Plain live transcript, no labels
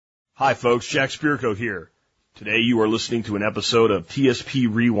Hi folks, Jack Spirko here. Today you are listening to an episode of TSP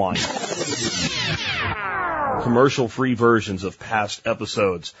Rewind. Commercial-free versions of past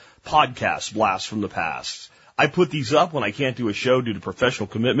episodes, podcast blasts from the past. I put these up when I can't do a show due to professional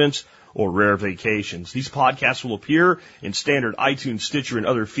commitments or rare vacations. These podcasts will appear in standard iTunes, Stitcher, and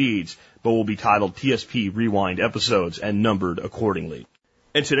other feeds, but will be titled TSP Rewind episodes and numbered accordingly.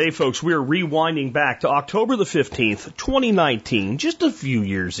 And today, folks, we are rewinding back to October the 15th, 2019, just a few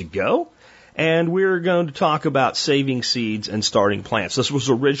years ago, and we're going to talk about saving seeds and starting plants. This was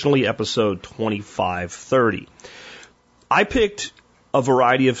originally episode 2530. I picked a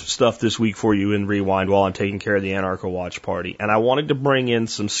variety of stuff this week for you in Rewind while I'm taking care of the Anarcho Watch Party, and I wanted to bring in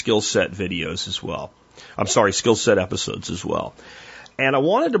some skill set videos as well. Skill set episodes as well. And I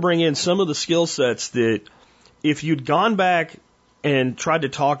wanted to bring in some of the skill sets that if you'd gone back and tried to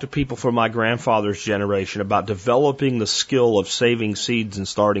talk to people from my grandfather's generation about developing the skill of saving seeds and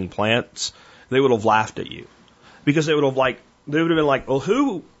starting plants, they would have laughed at you. Because they would have been like, well,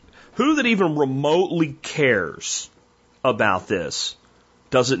 who that even remotely cares about this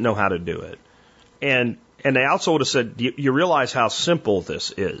doesn't know how to do it? And they also would have said, you realize how simple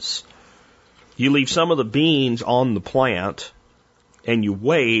this is. You leave some of the beans on the plant and you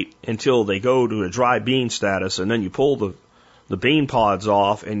wait until they go to a dry bean status, and then you pull the bean pods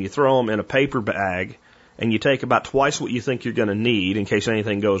off and you throw them in a paper bag, and you take about twice what you think you're going to need in case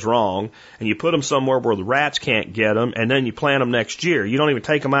anything goes wrong, and you put them somewhere where the rats can't get them, and then you plant them next year. You don't even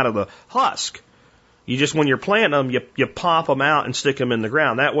take them out of the husk. You just, when you're planting them, you pop them out and stick them in the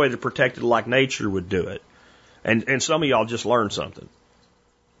ground. That way they're protected like nature would do it. And some of y'all just learned something,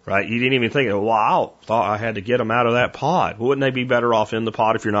 right? You didn't even think, wow, thought I had to get them out of that pod. Well, wouldn't they be better off in the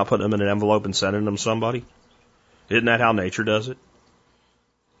pod if you're not putting them in an envelope and sending them to somebody? Isn't that how nature does it?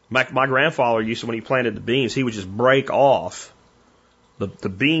 My grandfather used to, when he planted the beans, he would just break off the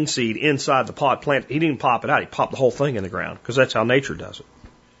bean seed inside the pot plant. He didn't pop it out. He popped the whole thing in the ground because that's how nature does it.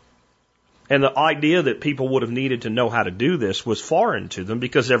 And the idea that people would have needed to know how to do this was foreign to them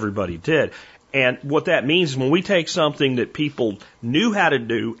because everybody did. And what that means is when we take something that people knew how to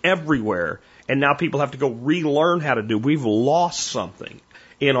do everywhere and now people have to go relearn how to do, we've lost something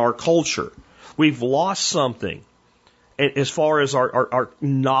in our culture. We've lost something as far as our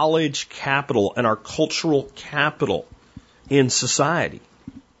knowledge capital and our cultural capital in society.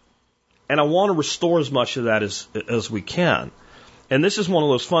 And I want to restore as much of that as we can. And this is one of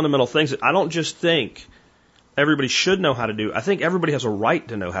those fundamental things that I don't just think everybody should know how to do. I think everybody has a right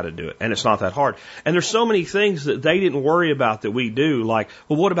to know how to do it, and it's not that hard. And there's so many things that they didn't worry about that we do, like,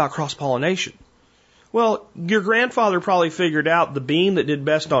 well, what about cross-pollination? Well, your grandfather probably figured out the bean that did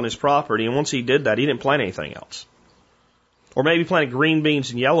best on his property, and once he did that, he didn't plant anything else. Or maybe he planted green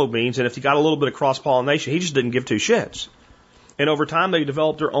beans and yellow beans, and if he got a little bit of cross-pollination, he just didn't give two shits. And over time, they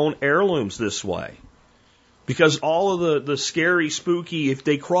developed their own heirlooms this way. Because all of the scary, spooky, if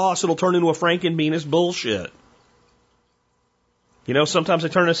they cross, it'll turn into a Frankenbean is bullshit. You know, sometimes they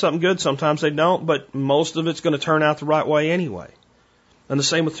turn into something good, sometimes they don't, but most of it's going to turn out the right way anyway. And the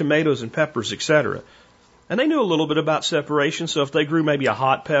same with tomatoes and peppers, etc. And they knew a little bit about separation, so if they grew maybe a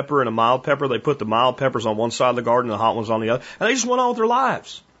hot pepper and a mild pepper, they put the mild peppers on one side of the garden and the hot ones on the other, and they just went on with their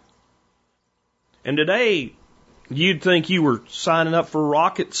lives. And today, you'd think you were signing up for a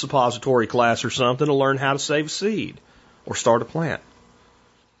rocket suppository class or something to learn how to save a seed or start a plant.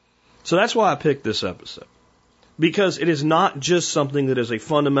 So that's why I picked this episode. Because it is not just something that is a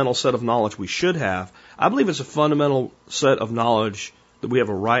fundamental set of knowledge we should have. I believe it's a fundamental set of knowledge that we have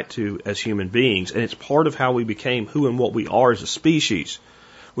a right to as human beings, and it's part of how we became who and what we are as a species,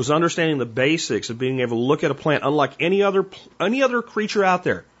 was understanding the basics of being able to look at a plant unlike any other creature out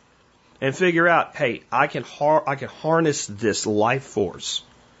there and figure out, hey, I can harness this life force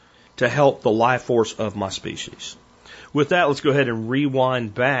to help the life force of my species. With that, let's go ahead and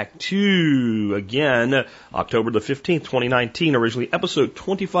rewind back to, again, October the 15th, 2019, originally episode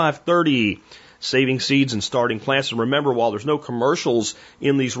 2530, Saving Seeds and Starting Plants. And remember, while there's no commercials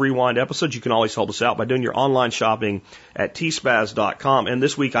in these rewind episodes, you can always help us out by doing your online shopping at tspaz.com. And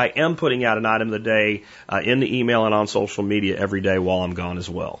this week, I am putting out an item of the day in the email and on social media every day while I'm gone as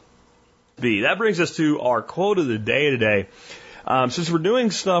well. That brings us to our quote of the day today. Since we're doing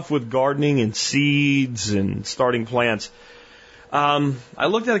stuff with gardening and seeds and starting plants, I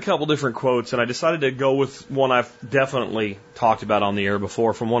looked at a couple different quotes and I decided to go with one I've definitely talked about on the air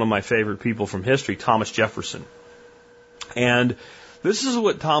before from one of my favorite people from history, Thomas Jefferson. And this is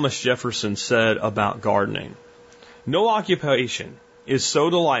what Thomas Jefferson said about gardening. No occupation is so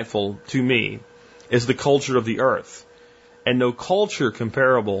delightful to me as the culture of the earth, and no culture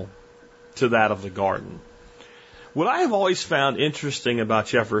comparable to that of the garden. What I have always found interesting about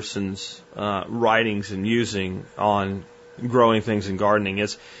Jefferson's writings and musing on growing things and gardening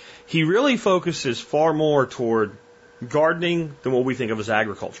is he really focuses far more toward gardening than what we think of as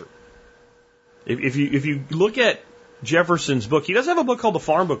agriculture. If you look at Jefferson's book, he does have a book called The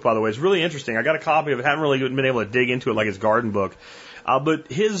Farm Book, by the way. It's really interesting. I got a copy of it. Haven't really been able to dig into it like his garden book.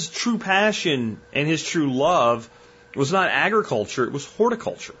 But his true passion and his true love was not agriculture, it was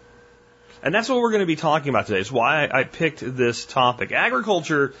horticulture. And that's what we're going to be talking about today. It's why I picked this topic.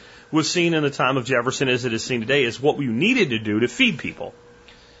 Agriculture was seen in the time of Jefferson as it is seen today as what we needed to do to feed people.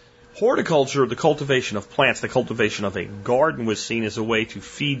 Horticulture, the cultivation of plants, the cultivation of a garden, was seen as a way to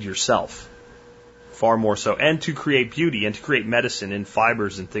feed yourself, far more so, and to create beauty and to create medicine and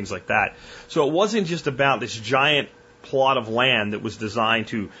fibers and things like that. So it wasn't just about this giant plot of land that was designed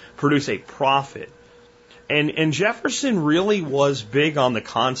to produce a profit. And Jefferson really was big on the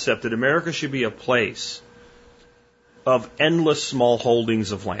concept that America should be a place of endless small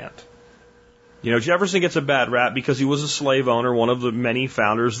holdings of land. You know, Jefferson gets a bad rap because he was a slave owner, one of the many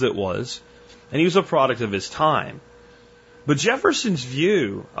founders that was, and he was a product of his time. But Jefferson's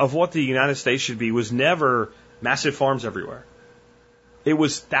view of what the United States should be was never massive farms everywhere. It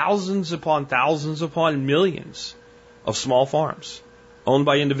was thousands upon millions of small farms owned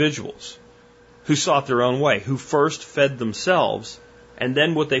by individuals who sought their own way, who first fed themselves, and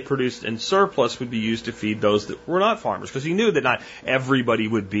then what they produced in surplus would be used to feed those that were not farmers, because he knew that not everybody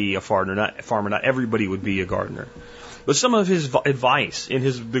would be a farmer, not everybody would be a gardener. But some of his advice in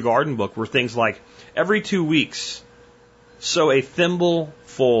the garden book were things like, every 2 weeks, sow a thimble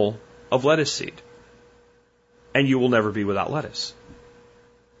full of lettuce seed, and you will never be without lettuce.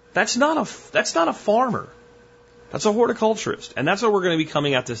 That's not a farmer. That's a horticulturist. And that's what we're going to be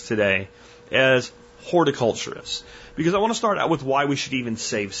coming at this today as horticulturists. Because I want to start out with why we should even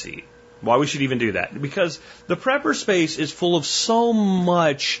save seed. Why we should even do that. Because the prepper space is full of so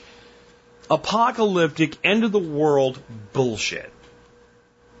much apocalyptic, end of the world bullshit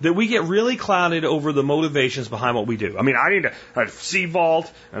that we get really clouded over the motivations behind what we do. I mean, I need a seed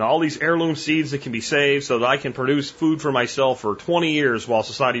vault and all these heirloom seeds that can be saved so that I can produce food for myself for 20 years while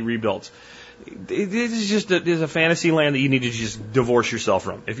society rebuilds. This is just a fantasy land that you need to just divorce yourself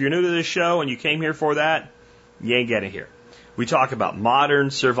from. If you're new to this show and you came here for that, you ain't getting here. We talk about modern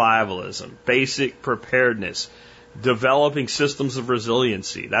survivalism, basic preparedness, developing systems of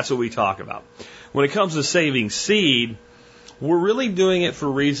resiliency. That's what we talk about. When it comes to saving seed, we're really doing it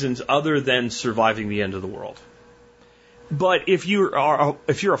for reasons other than surviving the end of the world. But if you're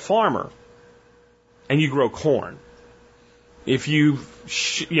a farmer and you grow corn, if you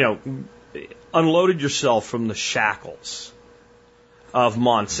unloaded yourself from the shackles of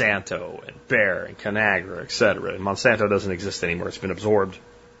Monsanto and Bayer and Conagra, etc. And Monsanto doesn't exist anymore. It's been absorbed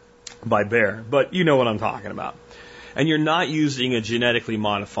by Bayer. But you know what I'm talking about. And you're not using a genetically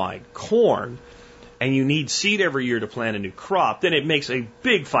modified corn, and you need seed every year to plant a new crop, then it makes a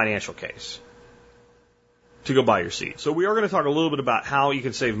big financial case to go buy your seed. So we are going to talk a little bit about how you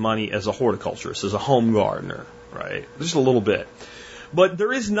can save money as a horticulturist, as a home gardener, right? Just a little bit. But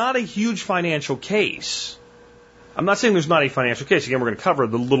there is not a huge financial case. I'm not saying there's not a financial case. Again, we're going to cover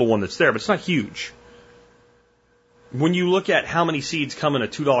the little one that's there, but it's not huge. When you look at how many seeds come in a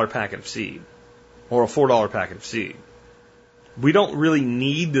 $2 packet of seed or a $4 packet of seed, we don't really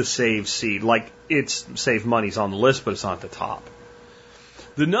need to save seed. Like, it's save money's on the list, but it's not at the top.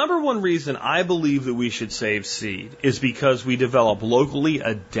 The number one reason I believe that we should save seed is because we develop locally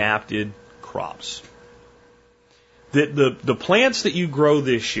adapted crops. The plants that you grow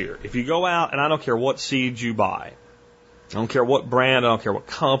this year, if you go out, and I don't care what seeds you buy, I don't care what brand, I don't care what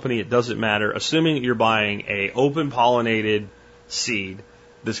company, it doesn't matter, assuming that you're buying a open pollinated seed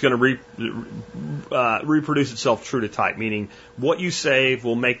that's going to reproduce itself true to type, meaning what you save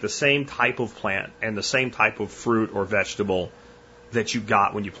will make the same type of plant and the same type of fruit or vegetable that you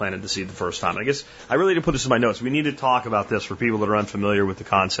got when you planted the seed the first time. I guess I really need to put this in my notes. We need to talk about this for people that are unfamiliar with the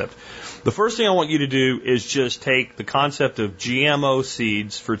concept. The first thing I want you to do is just take the concept of GMO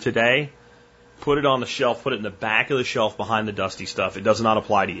seeds for today, put it on the shelf, put it in the back of the shelf behind the dusty stuff. It does not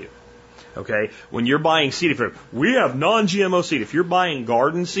apply to you. Okay? When you're buying seed, we have non-GMO seed. If you're buying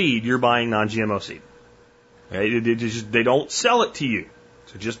garden seed, you're buying non-GMO seed. Okay? They don't sell it to you.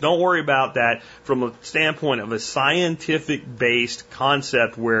 So just don't worry about that from a standpoint of a scientific-based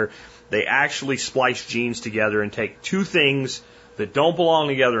concept where they actually splice genes together and take two things that don't belong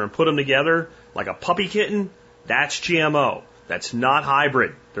together and put them together like a puppy kitten. That's GMO. That's not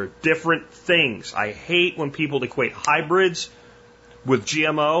hybrid. They're different things. I hate when people equate hybrids with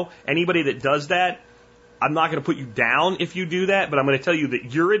GMO. Anybody that does that I'm not going to put you down if you do that, but I'm going to tell you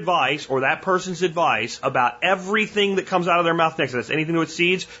that your advice or that person's advice about everything that comes out of their mouth next, that's anything to do with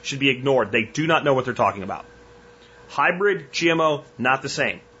seeds, should be ignored. They do not know what they're talking about. Hybrid, GMO, not the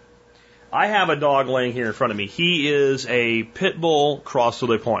same. I have a dog laying here in front of me. He is a pit bull crossed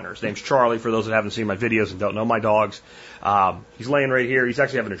with a pointer. His name's Charlie, for those that haven't seen my videos and don't know my dogs. He's laying right here. He's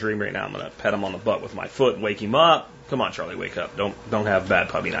actually having a dream right now. I'm going to pet him on the butt with my foot and wake him up. Come on, Charlie, wake up. Don't have bad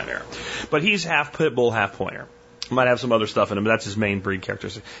puppy nightmare. But he's half pit bull, half pointer. Might have some other stuff in him, but that's his main breed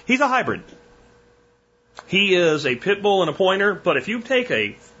characteristic. He's a hybrid. He is a pit bull and a pointer, but if you take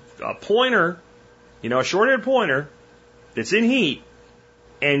a pointer, a short-haired pointer that's in heat,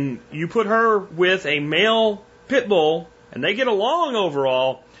 and you put her with a male pit bull, and they get along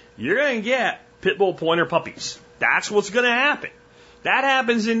overall, you're going to get pit bull pointer puppies. That's what's going to happen. That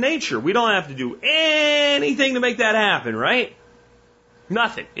happens in nature. We don't have to do anything to make that happen, right?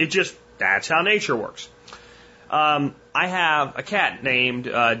 Nothing. That's how nature works. I have a cat named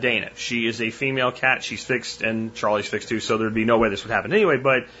Dana. She is a female cat. She's fixed, and Charlie's fixed too, so there'd be no way this would happen anyway,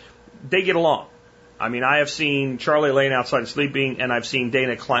 but they get along. I mean, I have seen Charlie laying outside and sleeping, and I've seen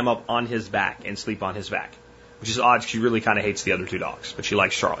Dana climb up on his back and sleep on his back, which is odd because she really kind of hates the other two dogs, but she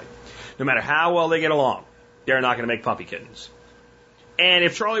likes Charlie. No matter how well they get along, they're not going to make puppy kittens. And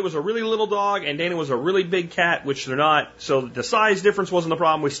if Charlie was a really little dog and Dana was a really big cat, which they're not, so the size difference wasn't the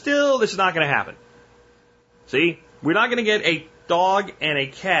problem, this is not going to happen. See? We're not going to get a dog and a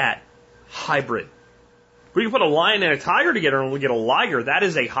cat hybrid. We can put a lion and a tiger together and we get a liger. That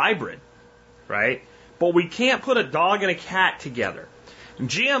is a hybrid, right? But we can't put a dog and a cat together.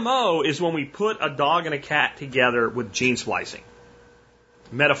 GMO is when we put a dog and a cat together with gene splicing.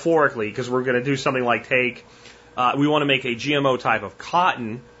 Metaphorically, because we're going to do something like we want to make a GMO type of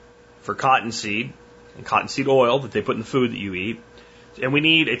cotton for cottonseed and cottonseed oil that they put in the food that you eat. And we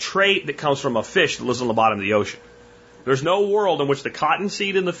need a trait that comes from a fish that lives on the bottom of the ocean. There's no world in which the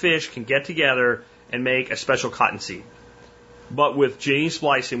cottonseed and the fish can get together and make a special cottonseed. But with gene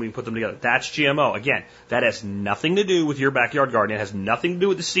splicing, we can put them together. That's GMO. Again, that has nothing to do with your backyard garden. It has nothing to do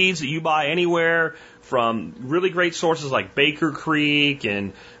with the seeds that you buy anywhere from really great sources like Baker Creek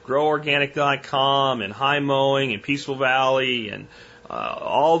and GrowOrganic.com and High Mowing and Peaceful Valley and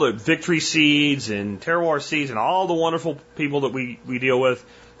all the Victory Seeds and Terroir Seeds and all the wonderful people that we deal with.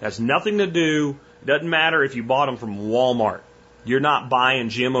 It has nothing to do. It doesn't matter if you bought them from Walmart. You're not buying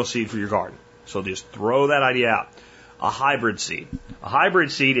GMO seed for your garden. So just throw that idea out. A hybrid seed. A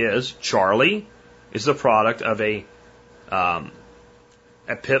hybrid seed is Charlie is the product of a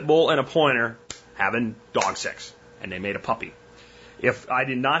pit bull and a pointer having dog sex, and they made a puppy. If I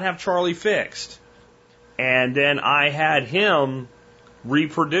did not have Charlie fixed, and then I had him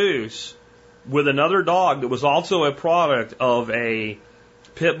reproduce with another dog that was also a product of a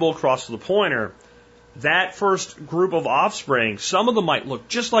pit bull crossed with a pointer, that first group of offspring, some of them might look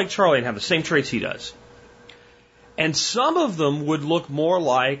just like Charlie and have the same traits he does. And some of them would look more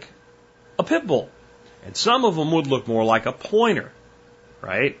like a pit bull. And some of them would look more like a pointer.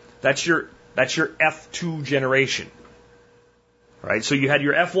 Right? That's your F2 generation. Right? So you had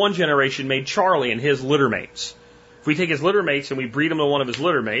your F1 generation made Charlie and his litter mates. If we take his litter mates and we breed him to one of his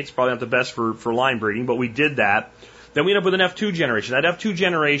litter mates, probably not the best for line breeding, but we did that, then we end up with an F2 generation. That F2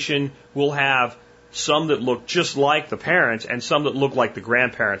 generation will have some that look just like the parents and some that look like the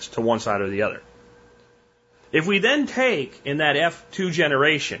grandparents to one side or the other. If we then take in that F2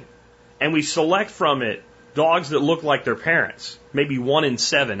 generation and we select from it dogs that look like their parents, maybe 1 in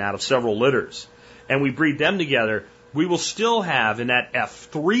 7 out of several litters, and we breed them together, we will still have in that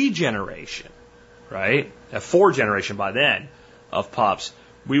F3 generation, right? F4 generation by then of pups,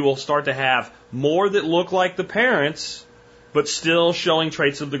 we will start to have more that look like the parents, but still showing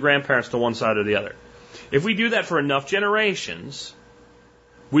traits of the grandparents to one side or the other. If we do that for enough generations,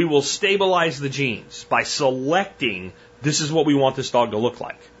 we will stabilize the genes by selecting this is what we want this dog to look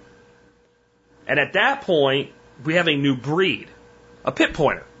like. And at that point, we have a new breed, a pit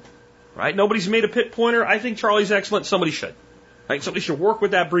pointer, right? Nobody's made a pit pointer. I think Charlie's excellent. Somebody should. Right? Somebody should work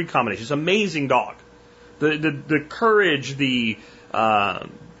with that breed combination. It's an amazing dog. The courage, the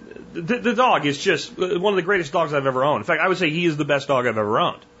dog is just one of the greatest dogs I've ever owned. In fact, I would say he is the best dog I've ever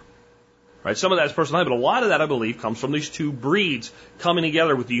owned. Right? Some of that is personality, but a lot of that, I believe, comes from these two breeds coming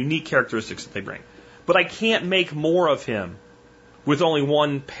together with the unique characteristics that they bring. But I can't make more of him with only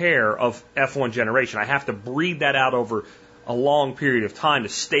one pair of F1 generation. I have to breed that out over a long period of time to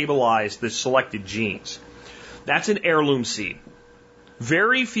stabilize the selected genes. That's an heirloom seed.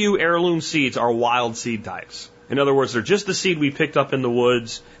 Very few heirloom seeds are wild seed types. In other words, they're just the seed we picked up in the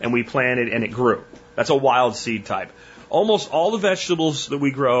woods and we planted and it grew. That's a wild seed type. Almost all the vegetables that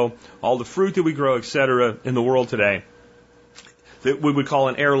we grow, all the fruit that we grow, etc., in the world today, that we would call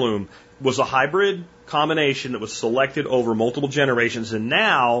an heirloom, was a hybrid combination that was selected over multiple generations. And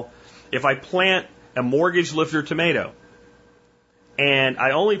now, if I plant a mortgage lifter tomato, and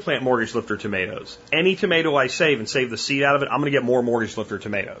I only plant mortgage lifter tomatoes, any tomato I save and save the seed out of it, I'm going to get more mortgage lifter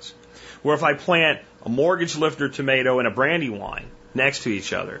tomatoes. Where if I plant a mortgage lifter tomato and a brandywine next to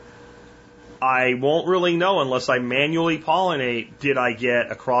each other, I won't really know unless I manually pollinate, did I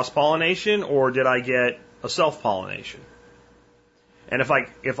get a cross-pollination or did I get a self-pollination? And if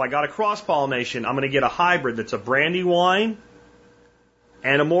I got a cross-pollination, I'm going to get a hybrid that's a brandywine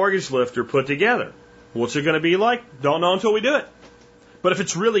and a mortgage lifter put together. What's it going to be like? Don't know until we do it. But if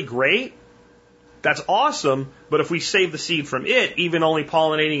it's really great, that's awesome. But if we save the seed from it, even only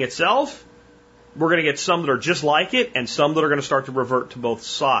pollinating itself, we're going to get some that are just like it and some that are going to start to revert to both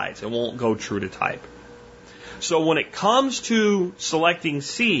sides and won't go true to type. So when it comes to selecting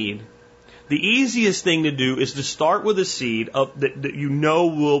seed, the easiest thing to do is to start with a seed that you know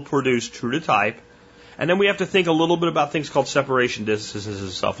will produce true to type. And then we have to think a little bit about things called separation distances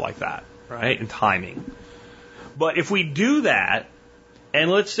and stuff like that, right? And timing. But if we do that, and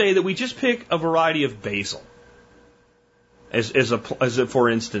let's say that we just pick a variety of basil as a for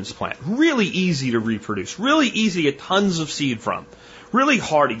instance plant, really easy to reproduce, really easy to get tons of seed from, really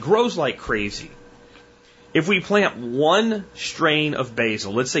hardy, grows like crazy. If we plant one strain of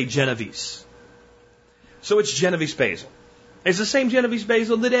basil, let's say Genovese, so it's Genovese basil. It's the same Genovese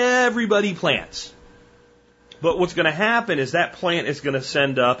basil that everybody plants. But what's going to happen is that plant is going to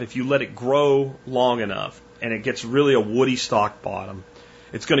send up, if you let it grow long enough and it gets really a woody stalk bottom,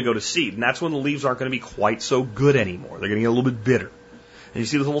 it's going to go to seed. And that's when the leaves aren't going to be quite so good anymore. They're going to get a little bit bitter. And you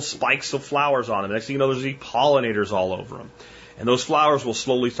see those little spikes of flowers on them. Next thing you know, there's pollinators all over them. And those flowers will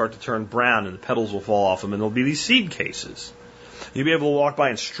slowly start to turn brown and the petals will fall off them and there'll be these seed cases. You'll be able to walk by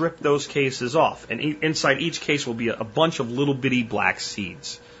and strip those cases off. And inside each case will be a bunch of little bitty black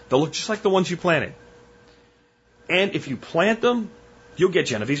seeds. They'll look just like the ones you planted. And if you plant them, you'll get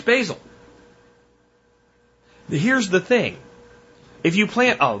Genovese basil. Here's the thing. If you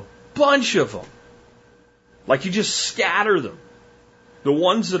plant a bunch of them, like you just scatter them, the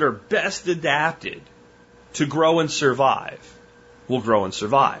ones that are best adapted to grow and survive will grow and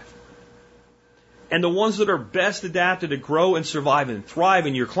survive. And the ones that are best adapted to grow and survive and thrive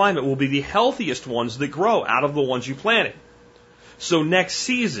in your climate will be the healthiest ones that grow out of the ones you planted. So next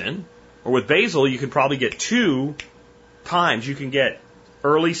season, or with basil, you could probably get 2 times. You can get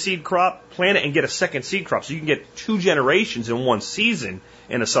early seed crop, plant it, and get a second seed crop. So you can get 2 generations in one season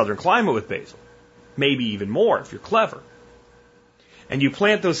in a southern climate with basil. Maybe even more if you're clever. And you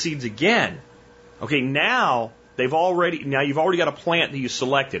plant those seeds again. Okay, now you've already got a plant that you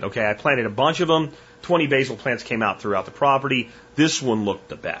selected. Okay, I planted a bunch of them. 20 basil plants came out throughout the property. This one looked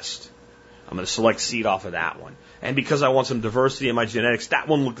the best. I'm going to select seed off of that one. And because I want some diversity in my genetics, that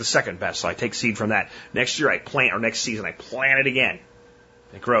one looked the second best. So I take seed from that. Next year I plant, or next season I plant it again.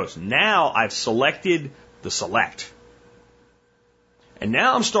 It grows. Now I've selected the select. And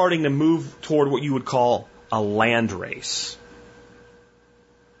now I'm starting to move toward what you would call a land race.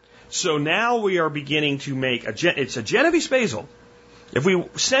 So now we are beginning to make it's a Genovese basil. If we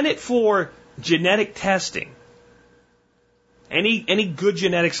send it for genetic testing, any good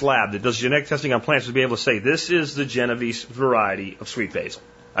genetics lab that does genetic testing on plants would be able to say, this is the Genovese variety of sweet basil.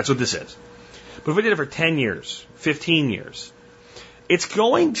 That's what this is. But if we did it for 10 years, 15 years, it's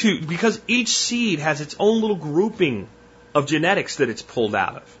going to, because each seed has its own little grouping of genetics that it's pulled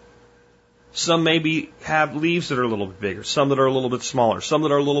out of. Some maybe have leaves that are a little bit bigger, some that are a little bit smaller, some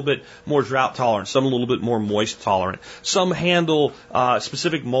that are a little bit more drought tolerant, some a little bit more moist tolerant. Some handle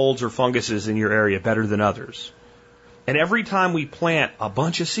specific molds or funguses in your area better than others. And every time we plant a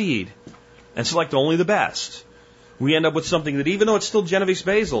bunch of seed and select only the best, we end up with something that, even though it's still Genovese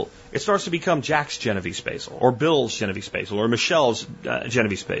basil, it starts to become Jack's Genovese basil, or Bill's Genovese basil, or Michelle's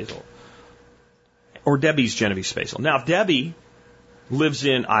Genovese basil, or Debbie's Genovese basil. Now, if Debbie lives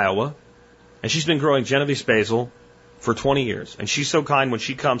in Iowa, and she's been growing Genovese basil for 20 years, and she's so kind, when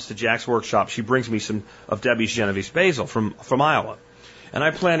she comes to Jack's workshop, she brings me some of Debbie's Genovese basil from Iowa, and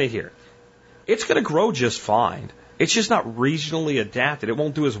I plant it here. It's going to grow just fine. It's just not regionally adapted. It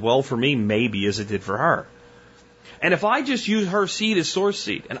won't do as well for me, maybe, as it did for her. And if I just use her seed as source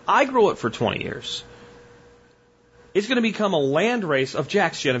seed, and I grow it for 20 years, it's going to become a land race of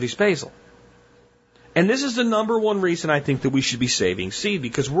Jack's Genovese basil. And this is the number one reason I think that we should be saving seed,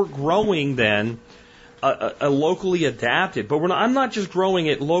 because we're growing then a locally adapted, but I'm not just growing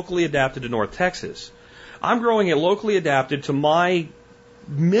it locally adapted to North Texas. I'm growing it locally adapted to my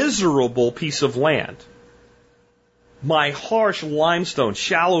miserable piece of land. my harsh limestone,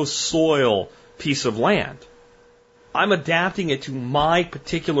 shallow soil piece of land. I'm adapting it to my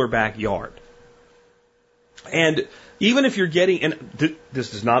particular backyard. And even if you're getting, and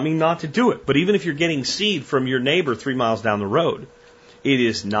this does not mean not to do it, but even if you're getting seed from your neighbor 3 miles down the road, it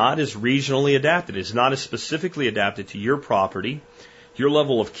is not as regionally adapted. It's not as specifically adapted to your property, your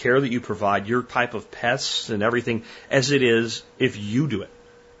level of care that you provide, your type of pests and everything, as it is if you do it.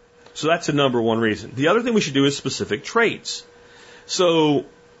 So that's the number one reason. The other thing we should do is specific traits. So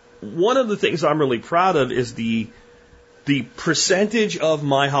one of the things I'm really proud of is the percentage of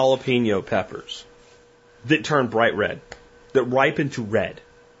my jalapeno peppers that turn bright red, that ripen to red.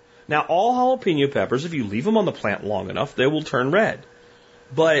 Now, all jalapeno peppers, if you leave them on the plant long enough, they will turn red.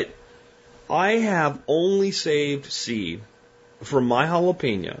 But I have only saved seed from my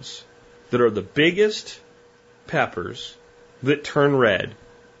jalapenos that are the biggest peppers that turn red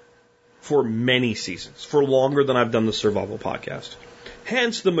for many seasons, for longer than I've done the Survival Podcast.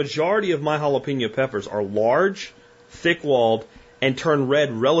 Hence, the majority of my jalapeno peppers are large, thick-walled, and turn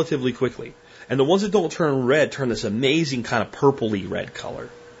red relatively quickly. And the ones that don't turn red turn this amazing kind of purpley red color.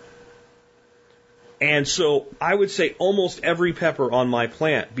 And so I would say almost every pepper on my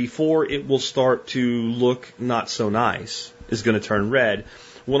plant, before it will start to look not so nice, is going to turn red.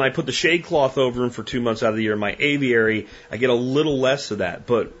 When I put the shade cloth over them for 2 months out of the year in my aviary, I get a little less of that,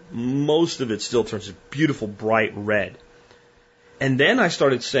 but most of it still turns a beautiful bright red. And then I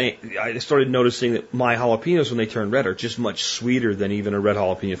started noticing that my jalapenos, when they turn red, are just much sweeter than even a red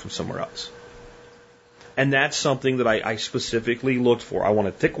jalapeno from somewhere else. And that's something that I specifically looked for. I want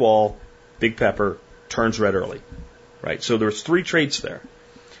a thick wall, big pepper, turns red early. Right? So there's 3 traits there.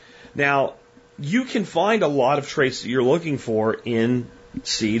 Now, you can find a lot of traits that you're looking for in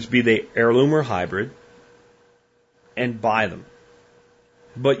seeds, be they heirloom or hybrid, and buy them.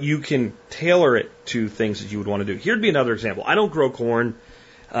 But you can tailor it to things that you would want to do. Here'd be another example. I don't grow corn.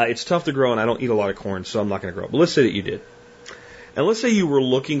 It's tough to grow, and I don't eat a lot of corn, so I'm not going to grow it. But let's say that you did. And let's say you were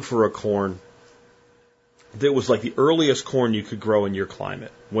looking for a corn that was like the earliest corn you could grow in your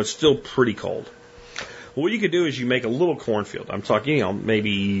climate, when it's still pretty cold. Well, what you could do is you make a little cornfield. I'm talking,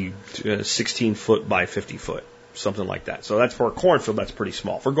 maybe 16 foot by 50 foot, something like that. So that's for a cornfield, that's pretty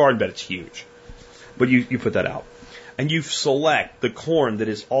small. For a garden bed, it's huge. But you put that out. And you select the corn that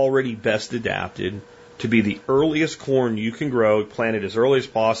is already best adapted to be the earliest corn you can grow, plant it as early as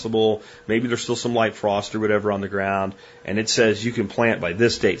possible. Maybe there's still some light frost or whatever on the ground, and it says you can plant by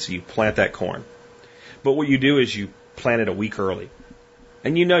this date, so you plant that corn. But what you do is you plant it a week early.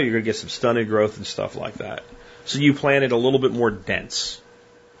 And you know you're going to get some stunted growth and stuff like that. So you plant it a little bit more dense,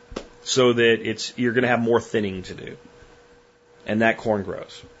 so that you're going to have more thinning to do. And that corn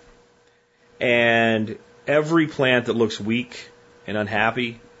grows. And every plant that looks weak and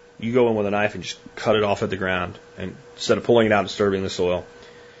unhappy, you go in with a knife and just cut it off at the ground, and instead of pulling it out and disturbing the soil.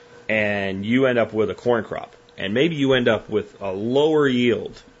 And you end up with a corn crop. And maybe you end up with a lower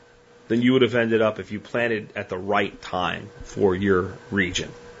yield than you would have ended up if you planted at the right time for your region.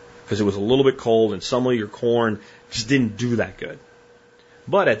 Because it was a little bit cold and some of your corn just didn't do that good.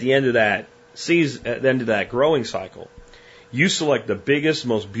 But at the end of that season, at the end of that growing cycle, you select the biggest,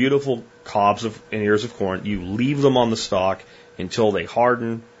 most beautiful cobs and ears of corn. You leave them on the stalk until they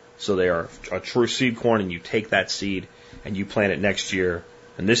harden, so they are a true seed corn, and you take that seed and you plant it next year.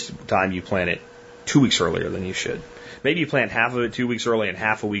 And this time you plant it 2 weeks earlier than you should. Maybe you plant half of it 2 weeks early and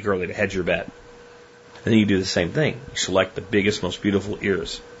half a week early to hedge your bet. And then you do the same thing. You select the biggest, most beautiful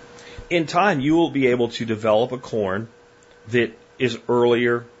ears. In time, you will be able to develop a corn that is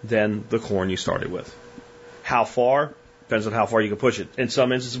earlier than the corn you started with. How far? Depends on how far you can push it. In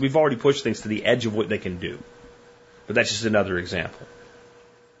some instances, we've already pushed things to the edge of what they can do. But that's just another example.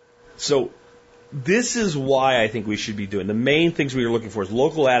 So this is why I think we should be doing. The main things we are looking for is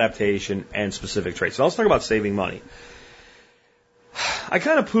local adaptation and specific traits. So let's talk about saving money. I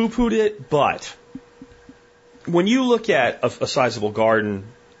kind of poo-pooed it, but when you look at a sizable garden,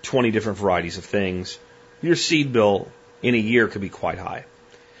 20 different varieties of things, your seed bill in a year could be quite high.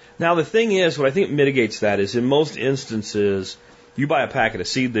 Now, the thing is, what I think mitigates that is in most instances, you buy a packet of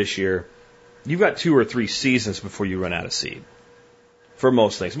seed this year, you've got 2 or 3 seasons before you run out of seed. For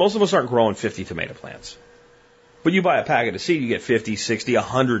most things. Most of us aren't growing 50 tomato plants. But you buy a packet of seed, you get 50, 60,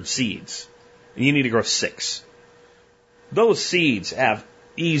 100 seeds. And you need to grow 6. Those seeds have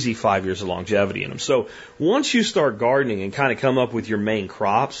easy 5 years of longevity in them. So once you start gardening and kind of come up with your main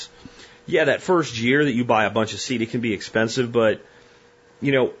crops, yeah, that first year that you buy a bunch of seed, it can be expensive, but,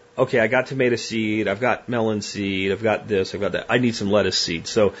 okay, I got tomato seed, I've got melon seed, I've got this, I've got that. I need some lettuce seed.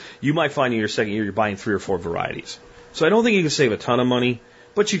 So you might find in your second year you're buying 3 or 4 varieties. So I don't think you can save a ton of money,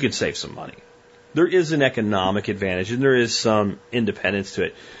 but you can save some money. There is an economic advantage and there is some independence to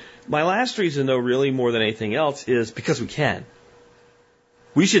it. My last reason, though, really more than anything else, is because we can.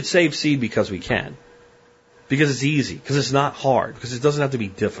 We should save seed because we can. Because it's easy, because it's not hard, because it doesn't have to be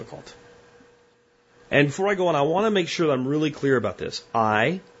difficult. And before I go on, I want to make sure that I'm really clear about this.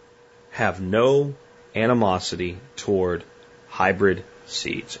 I have no animosity toward hybrid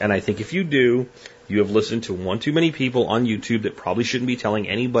seeds. And I think if you do, you have listened to one too many people on YouTube that probably shouldn't be telling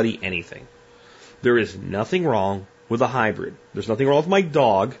anybody anything. There is nothing wrong with a hybrid. There's nothing wrong with my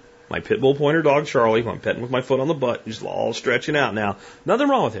dog, my pit bull pointer dog Charlie, who I'm petting with my foot on the butt. He's all stretching out now. Nothing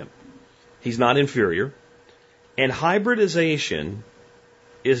wrong with him. He's not inferior. And hybridization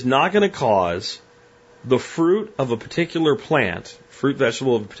is not going to cause the fruit of a particular plant, fruit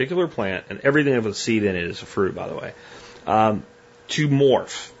vegetable of a particular plant, and everything with a seed in it is a fruit, by the way, to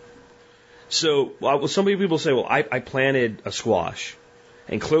morph. So some people say, well, I planted a squash,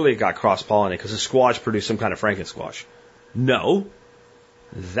 and clearly it got cross-pollinated because the squash produced some kind of Franken squash. No,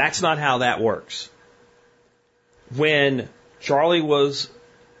 that's not how that works. When Charlie was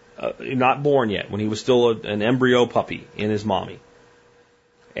not born yet, when he was still an embryo puppy in his mommy,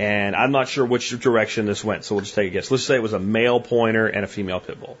 and I'm not sure which direction this went, so we'll just take a guess. Let's say it was a male pointer and a female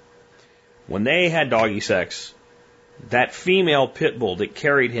pit bull. When they had doggy sex, that female pit bull that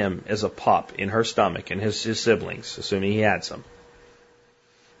carried him as a pup in her stomach and his siblings, assuming he had some,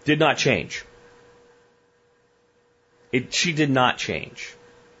 did not change. She did not change.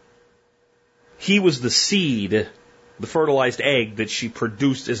 He was the seed, the fertilized egg that she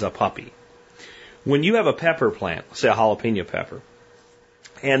produced as a puppy. When you have a pepper plant, say a jalapeno pepper,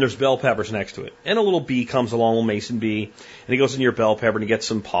 and there's bell peppers next to it, and a little bee comes along, a little mason bee, and he goes into your bell pepper and he gets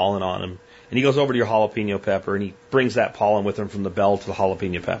some pollen on him, and he goes over to your jalapeno pepper and he brings that pollen with him from the bell to the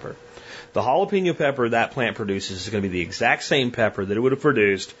jalapeno pepper. The jalapeno pepper that plant produces is going to be the exact same pepper that it would have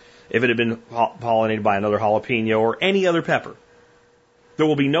produced if it had been pollinated by another jalapeno or any other pepper. There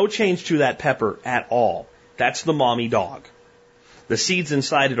will be no change to that pepper at all. That's the mommy dog. The seeds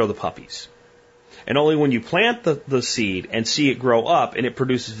inside it are the puppies. And only when you plant the seed and see it grow up and it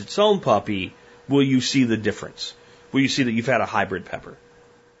produces its own puppy will you see the difference. Will you see that you've had a hybrid pepper.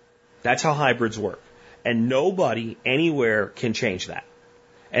 That's how hybrids work. And nobody anywhere can change that.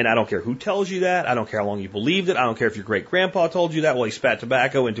 And I don't care who tells you that. I don't care how long you believed it. I don't care if your great-grandpa told you that while he spat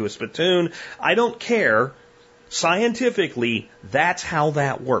tobacco into a spittoon. I don't care. Scientifically, that's how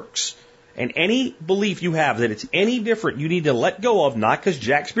that works. And any belief you have that it's any different, you need to let go of, not because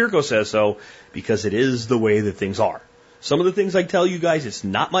Jack Spirko says so, because it is the way that things are. Some of the things I tell you guys, it's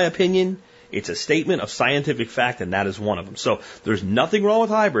not my opinion. It's a statement of scientific fact, and that is one of them. So there's nothing wrong with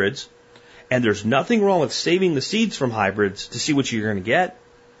hybrids, and there's nothing wrong with saving the seeds from hybrids to see what you're going to get,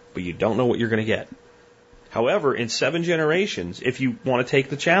 but you don't know what you're going to get. However, in 7 generations, if you want to take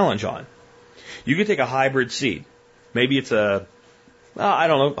the challenge on, you can take a hybrid seed. Maybe it's I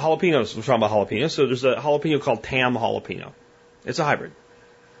don't know, jalapenos. We're talking about jalapenos. So there's a jalapeno called Tam jalapeno. It's a hybrid.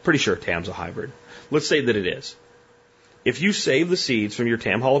 Pretty sure Tam's a hybrid. Let's say that it is. If you save the seeds from your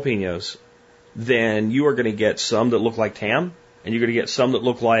Tam jalapenos, then you are going to get some that look like Tam, and you're going to get some that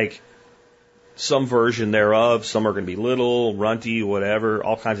look like some version thereof. Some are going to be little, runty, whatever,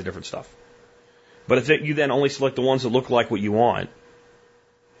 all kinds of different stuff. But if you then only select the ones that look like what you want,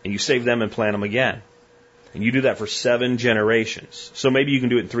 and you save them and plant them again, and you do that for 7 generations. So maybe you can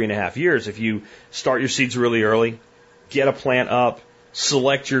do it in 3.5 years. If you start your seeds really early, get a plant up,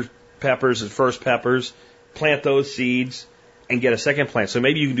 select your peppers as first peppers, plant those seeds, and get a second plant. So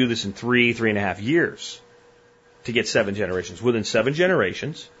maybe you can do this in 3.5 years to get 7 generations. Within 7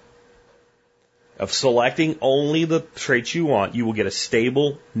 generations of selecting only the traits you want, you will get a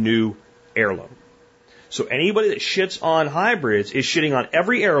stable new heirloom. So anybody that shits on hybrids is shitting on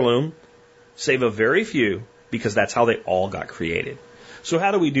every heirloom, save a very few, because that's how they all got created. So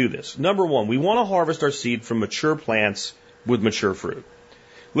how do we do this? Number one, we want to harvest our seed from mature plants with mature fruit.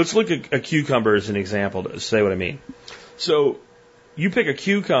 Let's look at a cucumber as an example to say what I mean. So you pick a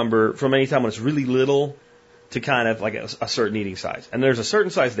cucumber from any time when it's really little to kind of like a certain eating size. And there's a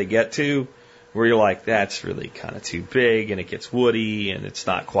certain size they get to where you're like, that's really kind of too big, and it gets woody, and it's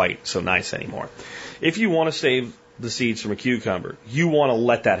not quite so nice anymore. If you want to save the seeds from a cucumber, you want to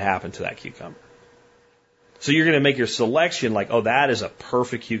let that happen to that cucumber. So you're going to make your selection like, oh, that is a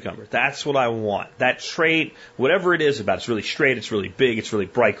perfect cucumber. That's what I want. That trait, whatever it is about, it's really straight, it's really big, it's really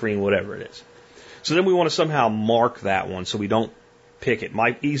bright green, whatever it is. So then we want to somehow mark that one so we don't pick it.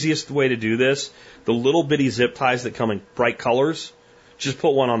 My easiest way to do this, the little bitty zip ties that come in bright colors, just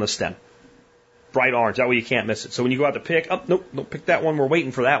put one on the stem. Bright orange, that way you can't miss it. So when you go out to pick, oh, nope, don't pick that one, we're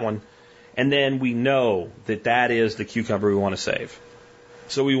waiting for that one. And then we know that that is the cucumber we want to save.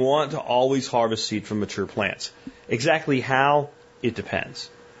 So we want to always harvest seed from mature plants. Exactly how? It depends.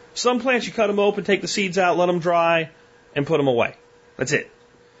 Some plants you cut them open, take the seeds out, let them dry, and put them away. That's it.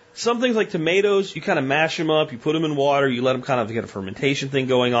 Some things like tomatoes, you kind of mash them up, you put them in water, you let them kind of get a fermentation thing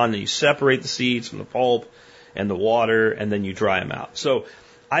going on, then you separate the seeds from the pulp and the water, and then you dry them out. So,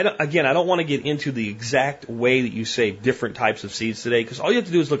 I don't want to get into the exact way that you save different types of seeds today, because all you have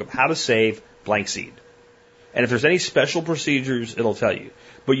to do is look up how to save blank seed. And if there's any special procedures, it'll tell you.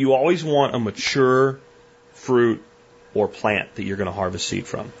 But you always want a mature fruit or plant that you're going to harvest seed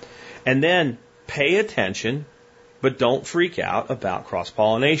from. And then pay attention, but don't freak out about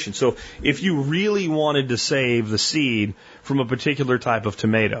cross-pollination. So if you really wanted to save the seed from a particular type of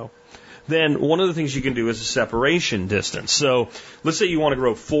tomato, then one of the things you can do is a separation distance. So let's say you want to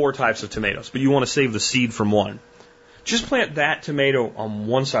grow 4 types of tomatoes, but you want to save the seed from one. Just plant that tomato on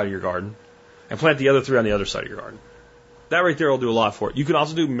one side of your garden and plant the other 3 on the other side of your garden. That right there will do a lot for it. You can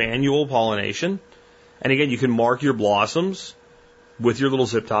also do manual pollination. And again, you can mark your blossoms with your little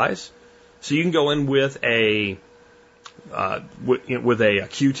zip ties. So you can go in with a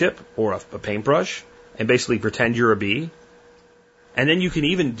Q-tip or a paintbrush and basically pretend you're a bee. And then you can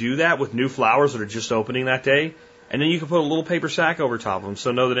even do that with new flowers that are just opening that day. And then you can put a little paper sack over top of them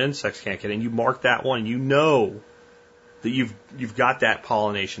so know that insects can't get in. You mark that one, you know that you've got that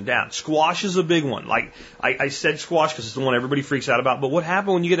pollination down. Squash is a big one. Like I said squash because it's the one everybody freaks out about. But what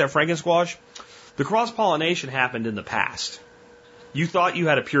happened when you get that Franken squash? The cross-pollination happened in the past. You thought you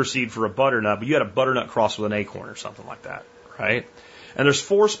had a pure seed for a butternut, but you had a butternut crossed with an acorn or something like that, right? And there's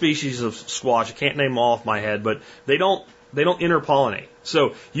 4 species of squash. I can't name them all off my head, but they don't interpollinate.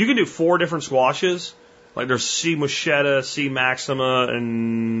 So you can do 4 different squashes. Like there's C. moschetta, C. maxima,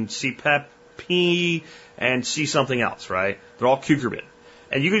 and C. pepi, and C. something else, right? They're all cucurbit.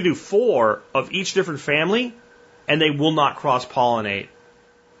 And you can do 4 of each different family, and they will not cross-pollinate.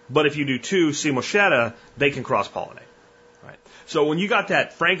 But if you do 2 C. moschetta, they can cross-pollinate. Right? So when you got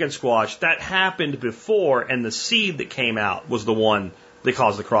that Franken squash, that happened before, and the seed that came out was the one that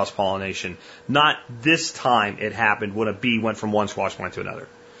caused the cross-pollination. Not this time it happened when a bee went from one squash plant to another.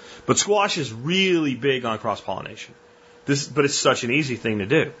 But squash is really big on cross-pollination. But it's such an easy thing to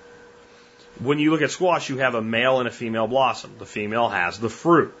do. When you look at squash, you have a male and a female blossom. The female has the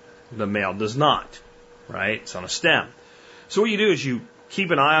fruit. The male does not. Right? It's on a stem. So what you do is you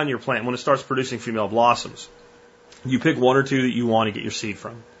keep an eye on your plant when it starts producing female blossoms. You pick 1 or 2 that you want to get your seed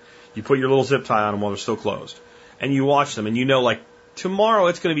from. You put your little zip tie on them while they're still closed. And you watch them, and you know, like, tomorrow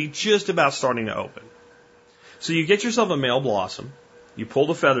it's going to be just about starting to open. So you get yourself a male blossom. You pull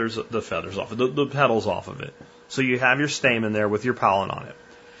the feathers off, the petals off of it. So you have your stamen there with your pollen on it.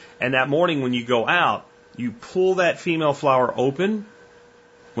 And that morning when you go out, you pull that female flower open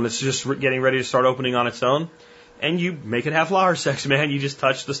when it's just getting ready to start opening on its own. And you make it have flower sex, man. You just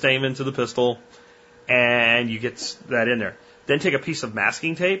touch the stamen to the pistil, and you get that in there. Then take a piece of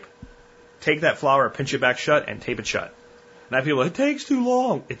masking tape, take that flower, pinch it back shut, and tape it shut. Now people, it takes too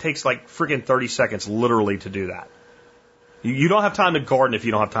long. It takes like friggin' 30 seconds literally to do that. You don't have time to garden if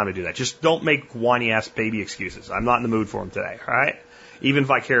you don't have time to do that. Just don't make whiny-ass baby excuses. I'm not in the mood for them today, all right? Even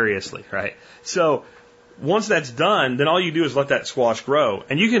vicariously, right? So once that's done, then all you do is let that squash grow.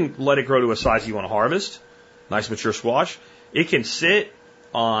 And you can let it grow to a size you want to harvest. Nice mature squash. It can sit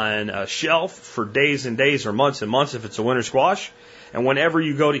on a shelf for days and days or months and months if it's a winter squash. And whenever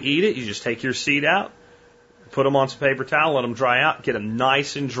you go to eat it, you just take your seed out, put them on some paper towel, let them dry out, get them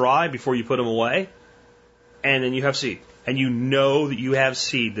nice and dry before you put them away, and then you have seed. And you know that you have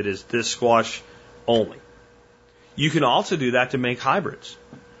seed that is this squash only. You can also do that to make hybrids.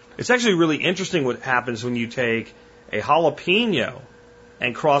 It's actually really interesting what happens when you take a jalapeno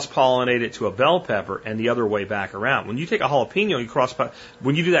and cross-pollinate it to a bell pepper and the other way back around. When you take a jalapeno,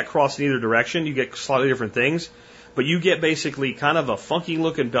 when you do that cross in either direction, you get slightly different things. But you get basically kind of a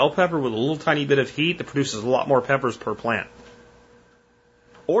funky-looking bell pepper with a little tiny bit of heat that produces a lot more peppers per plant.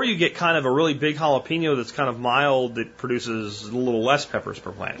 Or you get kind of a really big jalapeno that's kind of mild that produces a little less peppers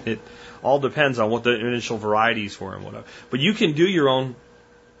per plant. It all depends on what the initial varieties were and whatever. But you can do your own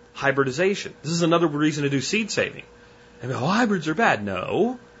hybridization. This is another reason to do seed saving. And hybrids are bad.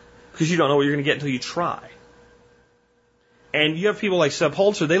 No, because you don't know what you're going to get until you try. And you have people like Seb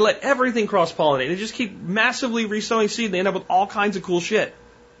Holzer, they let everything cross-pollinate. They just keep massively resowing seed and they end up with all kinds of cool shit.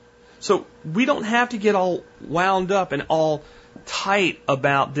 So we don't have to get all wound up and all tight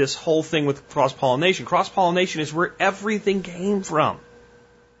about this whole thing with cross-pollination. Cross-pollination is where everything came from.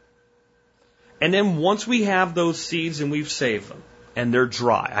 And then once we have those seeds and we've saved them and they're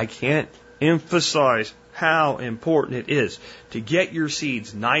dry, I can't emphasize how important it is to get your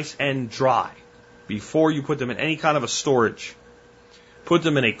seeds nice and dry before you put them in any kind of a storage. Put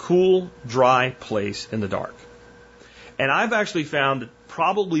them in a cool, dry place in the dark. And I've actually found that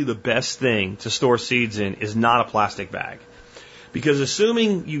probably the best thing to store seeds in is not a plastic bag. Because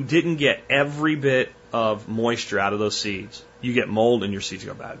assuming you didn't get every bit of moisture out of those seeds, you get mold and your seeds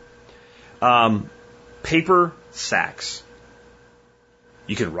go bad. Paper sacks.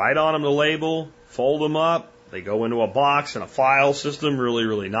 You can write on them the label, fold them up, they go into a box and a file system, really,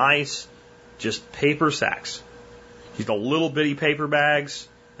 really nice. Just paper sacks. Use the little bitty paper bags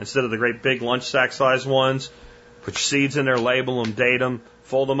instead of the great big lunch sack size ones. Put your seeds in there, label them, date them,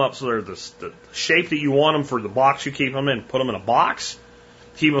 fold them up so they're the shape that you want them for the box you keep them in. Put them in a box,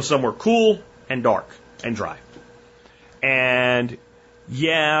 keep them somewhere cool and dark and dry. And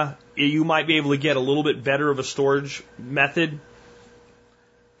yeah, you might be able to get a little bit better of a storage method,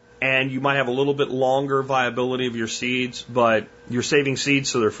 and you might have a little bit longer viability of your seeds, but you're saving seeds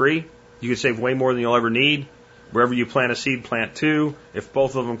so they're free. You can save way more than you'll ever need. Wherever you plant a seed, plant two. If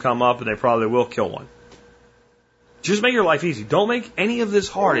both of them come up, and they probably will, kill one. Just make your life easy. Don't make any of this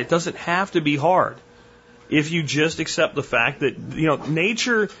hard. It doesn't have to be hard. If you just accept the fact that,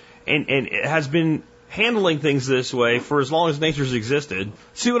 nature and it has been handling things this way for as long as nature's existed.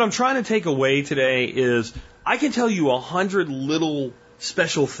 See, what I'm trying to take away today is I can tell you 100 little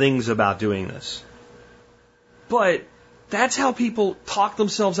special things about doing this. But that's how people talk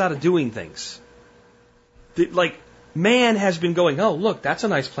themselves out of doing things. Like, man has been going, oh, look, that's a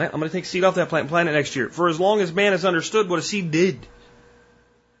nice plant. I'm going to take seed off that plant and plant it next year. For as long as man has understood what a seed did.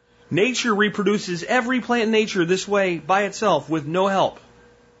 Nature reproduces every plant in nature this way by itself with no help.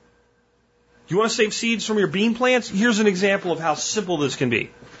 You want to save seeds from your bean plants? Here's an example of how simple this can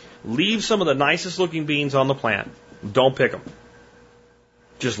be. Leave some of the nicest looking beans on the plant. Don't pick them.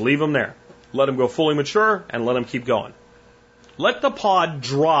 Just leave them there. Let them go fully mature and let them keep going. Let the pod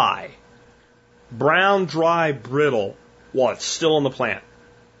dry. Brown, dry, brittle, while it's still in the plant.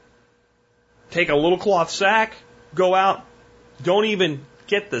 Take a little cloth sack, go out, don't even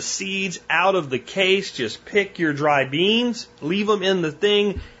get the seeds out of the case, just pick your dry beans, leave them in the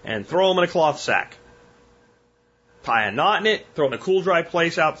thing, and throw them in a cloth sack. Tie a knot in it, throw it in a cool, dry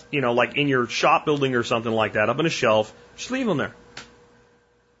place out, like in your shop building or something like that, up on a shelf, just leave them there.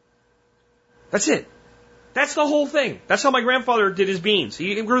 That's it. That's the whole thing. That's how my grandfather did his beans.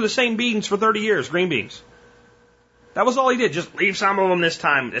 He grew the same beans for 30 years, green beans. That was all he did. Just leave some of them this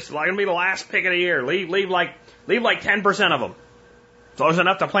time. It's going to be the last pick of the year. Leave like 10% of them. So there's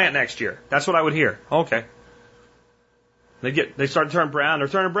enough to plant next year. That's what I would hear. Okay. They start to turn brown. They're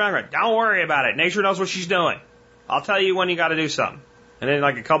turning brown. Right? Don't worry about it. Nature knows what she's doing. I'll tell you when you got to do something. And then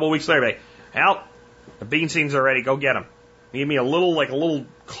like a couple of weeks later, help, the bean seeds are ready. Go get them. Give me a little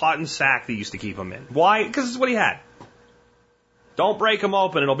cotton sack they used to keep them in. Why? Because this is what he had. Don't break them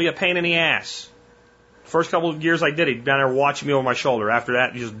open. It'll be a pain in the ass. First couple of years I did it, he'd down there watching me over my shoulder. After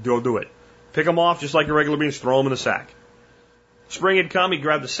that, you just go do it. Pick them off just like your regular beans, throw them in the sack. Spring had come, he'd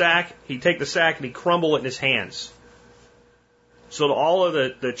grab the sack, he'd take the sack and he'd crumble it in his hands. So that all of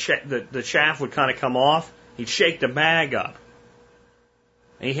the chaff would kind of come off. He'd shake the bag up.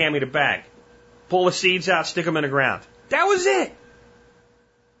 And he'd hand me the bag. Pull the seeds out, stick them in the ground. That was it.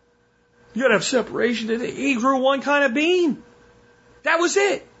 You gotta have separation. He grew one kind of bean. That was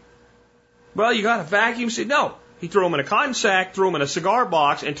it. Well, you got a vacuum seed? No. He threw them in a cotton sack, threw them in a cigar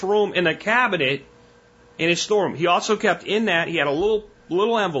box, and threw them in a cabinet in his storeroom. He also kept in that, he had a little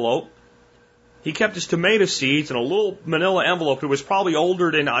envelope. He kept his tomato seeds in a little manila envelope that was probably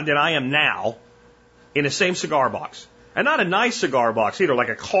older than I am now, in the same cigar box. And not a nice cigar box either, like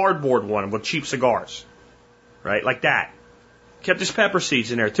a cardboard one with cheap cigars. Right? Like that. Kept his pepper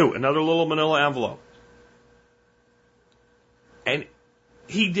seeds in there too. Another little manila envelope. And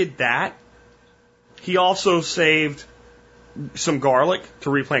he did that. He also saved some garlic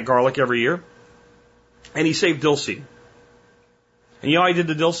to replant garlic every year. And he saved dill seed. And you know how he did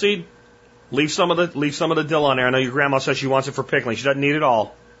the dill seed? Leave some of the dill on there. I know your grandma says she wants it for pickling. She doesn't need it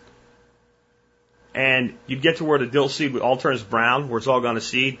all. And you'd get to where the dill seed all turns brown, where it's all gone to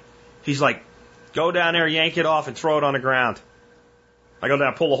seed. He's like, go down there, yank it off, and throw it on the ground. I go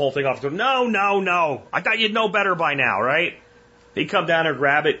down, pull the whole thing off. And go, no. I thought you'd know better by now, right? He'd come down there,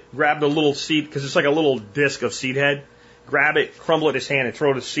 grab the little seed, because it's like a little disc of seed head. Grab it, crumble it in his hand, and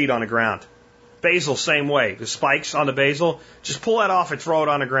throw the seed on the ground. Basil, same way. The spikes on the basil, just pull that off and throw it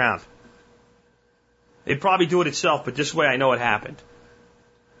on the ground. It'd probably do it itself, but this way I know it happened.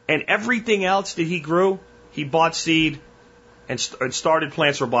 And everything else that he grew, he bought seed and started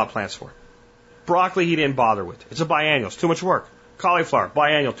plants or bought plants for. Broccoli he didn't bother with. It's a biennial. It's too much work. Cauliflower,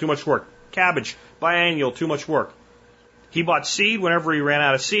 biennial, too much work. Cabbage, biennial, too much work. He bought seed whenever he ran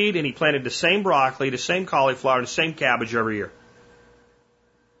out of seed, and he planted the same broccoli, the same cauliflower, the same cabbage every year.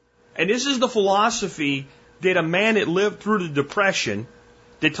 And this is the philosophy that a man that lived through the Depression,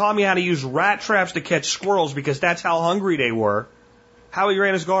 that taught me how to use rat traps to catch squirrels because that's how hungry they were, how he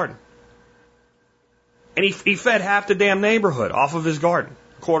ran his garden. And he fed half the damn neighborhood off of his garden,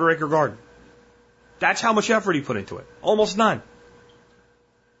 quarter-acre garden. That's how much effort he put into it. Almost none.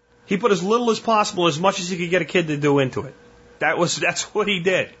 He put as little as possible, as much as he could get a kid to do into it. That's what he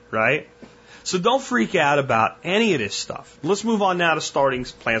did, right? So don't freak out about any of this stuff. Let's move on now to starting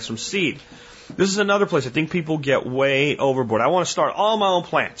plants from seed. This is another place I think people get way overboard. I want to start all my own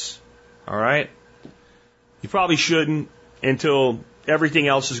plants. All right? You probably shouldn't until everything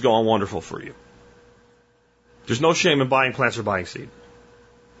else is going wonderful for you. There's no shame in buying plants or buying seed.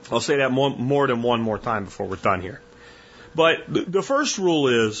 I'll say that more than one more time before we're done here. But the first rule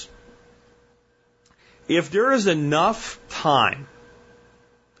is, if there is enough time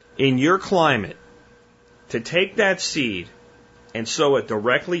in your climate to take that seed and sow it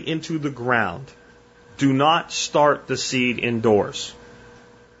directly into the ground, do not start the seed indoors.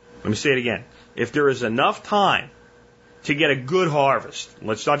 Let me say it again. If there is enough time to get a good harvest,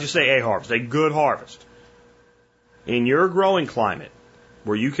 let's not just say a harvest, a good harvest, in your growing climate,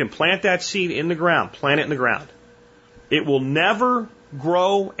 where you can plant that seed in the ground, plant it in the ground, it will never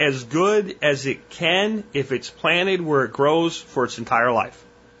grow as good as it can if it's planted where it grows for its entire life.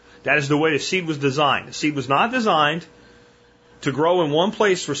 That is the way the seed was designed. The seed was not designed to grow in one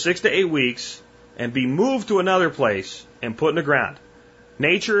place for 6 to 8 weeks and be moved to another place and put in the ground.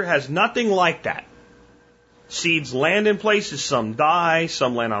 Nature has nothing like that. Seeds land in places, some die,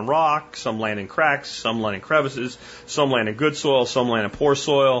 some land on rock, some land in cracks, some land in crevices, some land in good soil, some land in poor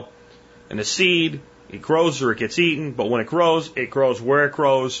soil. And the seed, it grows or it gets eaten, but when it grows where it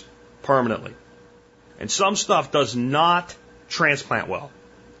grows permanently. And some stuff does not transplant well.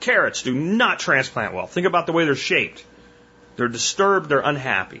 Carrots do not transplant well. Think about the way they're shaped. They're disturbed, they're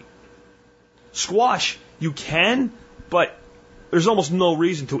unhappy. Squash, you can, but there's almost no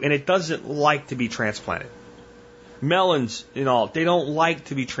reason to, and it doesn't like to be transplanted. Melons and all, they don't like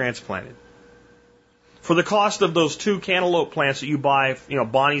to be transplanted. For the cost of those 2 cantaloupe plants that you buy,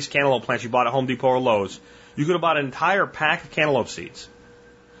 Bonnie's cantaloupe plants you bought at Home Depot or Lowe's, you could have bought an entire pack of cantaloupe seeds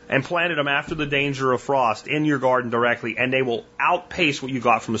and planted them after the danger of frost in your garden directly, and they will outpace what you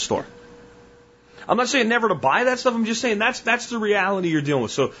got from the store. I'm not saying never to buy that stuff. I'm just saying that's the reality you're dealing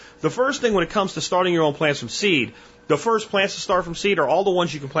with. So the first thing when it comes to starting your own plants from seed, the first plants to start from seed are all the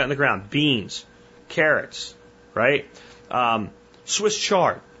ones you can plant in the ground. Beans, carrots, right? Swiss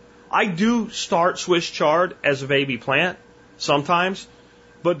chard. I do start Swiss chard as a baby plant sometimes,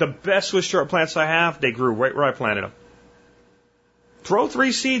 but the best Swiss chard plants I have, they grew right where I planted them. Throw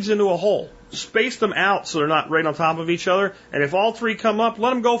 3 seeds into a hole. Space them out so they're not right on top of each other. And if all 3 come up,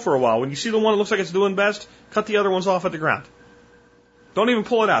 let them go for a while. When you see the one that looks like it's doing best, cut the other ones off at the ground. Don't even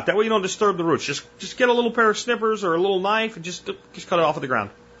pull it out. That way you don't disturb the roots. Just get a little pair of snippers or a little knife and just cut it off at the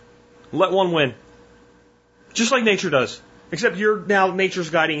ground. Let one win. Just like nature does. Except you're now nature's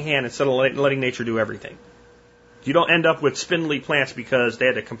guiding hand instead of letting nature do everything. You don't end up with spindly plants because they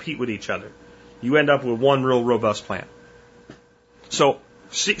had to compete with each other. You end up with one real robust plant. So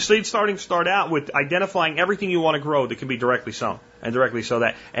seed start out with identifying everything you want to grow that can be directly sown, and directly sow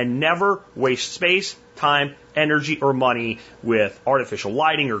that. And never waste space, time, energy, or money with artificial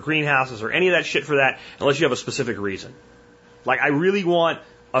lighting or greenhouses or any of that shit for that unless you have a specific reason. Like, I really want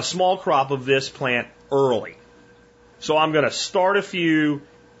a small crop of this plant early. So I'm going to start a few,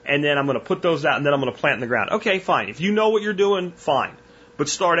 and then I'm going to put those out, and then I'm going to plant in the ground. Okay, fine. If you know what you're doing, fine. But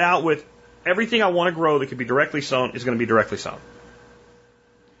start out with everything I want to grow that can be directly sown is going to be directly sown.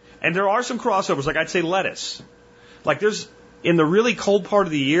 And there are some crossovers, like I'd say lettuce. Like there's, in the really cold part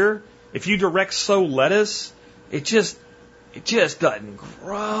of the year, if you direct sow lettuce, it just doesn't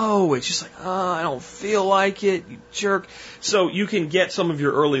grow. It's just like, I don't feel like it, you jerk. So you can get some of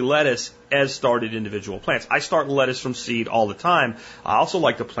your early lettuce as started individual plants. I start lettuce from seed all the time. I also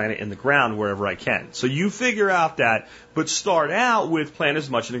like to plant it in the ground wherever I can. So you figure out that, but start out with plant as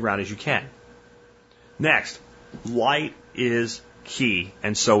much in the ground as you can. Next, light is key,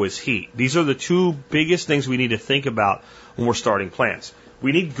 and so is heat. These are the 2 biggest things we need to think about when we're starting plants.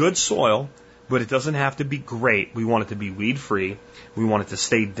 We need good soil, but it doesn't have to be great. We want it to be weed-free. We want it to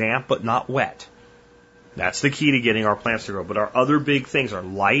stay damp but not wet. That's the key to getting our plants to grow. But our other big things are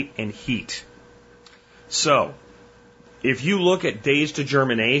light and heat. So, if you look at days to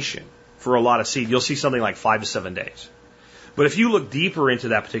germination for a lot of seed, you'll see something like 5 to 7 days. But if you look deeper into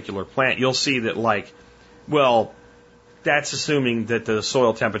that particular plant, you'll see that that's assuming that the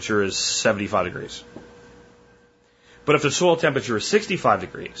soil temperature is 75 degrees. But if the soil temperature is 65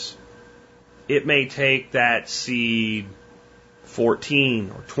 degrees, it may take that seed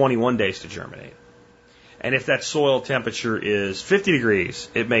 14 or 21 days to germinate. And if that soil temperature is 50 degrees,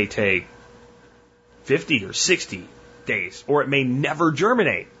 it may take 50 or 60 days, or it may never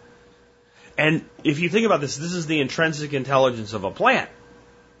germinate. And if you think about this, this is the intrinsic intelligence of a plant.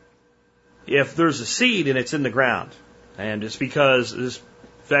 If there's a seed and it's in the ground, and it's because this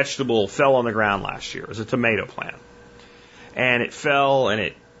vegetable fell on the ground last year, it was a tomato plant, and it fell and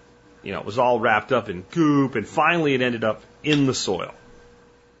it was all wrapped up in goop, and finally it ended up in the soil.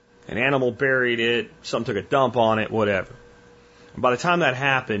 An animal buried it, some took a dump on it, whatever. And by the time that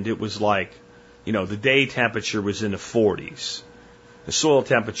happened, it was like, the day temperature was in the 40s. The soil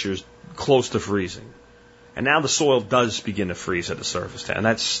temperature is close to freezing. And now the soil does begin to freeze at the surface. And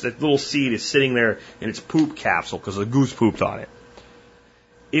that little seed is sitting there in its poop capsule because a goose pooped on it.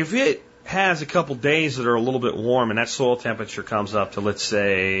 If it has a couple days that are a little bit warm and that soil temperature comes up to, let's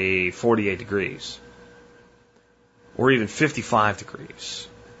say, 48 degrees, or even 55 degrees,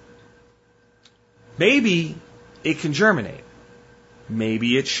 maybe it can germinate.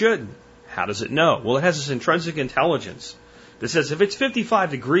 Maybe it shouldn't. How does it know? Well, it has this intrinsic intelligence that says if it's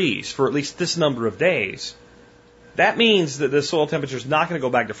 55 degrees for at least this number of days, that means that the soil temperature is not going to go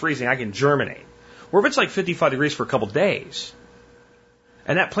back to freezing. I can germinate. Or if it's like 55 degrees for a couple days,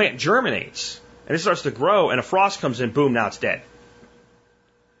 and that plant germinates, and it starts to grow, and a frost comes in, boom, now it's dead.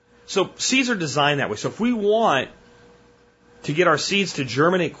 So seeds are designed that way. So if we want to get our seeds to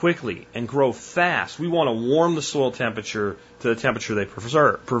germinate quickly and grow fast, we want to warm the soil temperature to the temperature they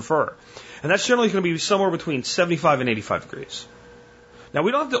prefer. And that's generally going to be somewhere between 75 and 85 degrees. Now,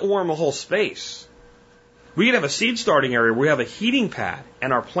 we don't have to warm the whole space. We can have a seed starting area where we have a heating pad,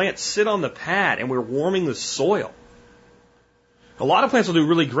 and our plants sit on the pad, and we're warming the soil. A lot of plants will do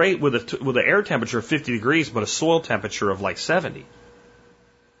really great with an air temperature of 50 degrees, but a soil temperature of like 70.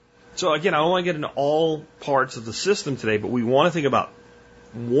 So again, I don't want to get into all parts of the system today, but we want to think about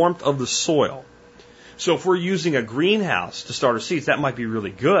warmth of the soil. So if we're using a greenhouse to start our seeds, that might be really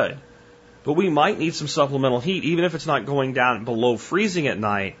good. But we might need some supplemental heat, even if it's not going down below freezing at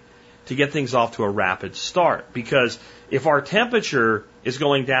night, to get things off to a rapid start. Because if our temperature is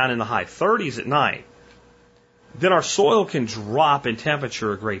going down in the high 30s at night, then our soil can drop in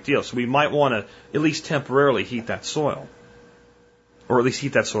temperature a great deal. So we might want to at least temporarily heat that soil. Or at least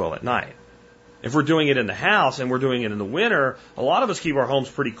heat that soil at night. If we're doing it in the house and we're doing it in the winter, a lot of us keep our homes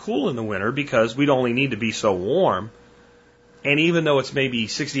pretty cool in the winter because we'd only need to be so warm. And even though it's maybe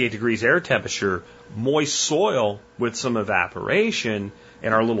 68 degrees air temperature, moist soil with some evaporation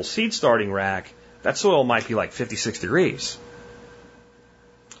in our little seed starting rack, that soil might be like 56 degrees.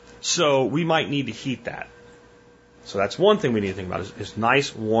 So we might need to heat that. So that's one thing we need to think about is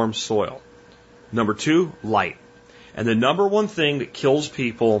nice warm soil. Number 2, light. And the number one thing that kills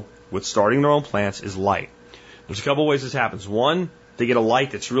people with starting their own plants is light. There's a couple ways this happens. One, they get a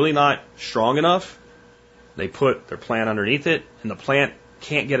light that's really not strong enough. They put their plant underneath it, and the plant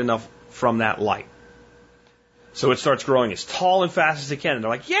can't get enough from that light. So it starts growing as tall and fast as it can. And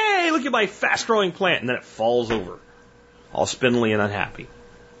they're like, yay, look at my fast-growing plant. And then it falls over, all spindly and unhappy.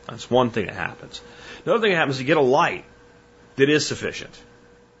 That's one thing that happens. Another thing that happens is you get a light that is sufficient,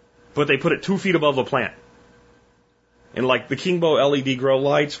 but they put it 2 feet above the plant. And like the Kingbo LED grow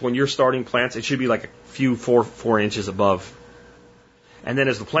lights, when you're starting plants, it should be like a few 4 inches above. And then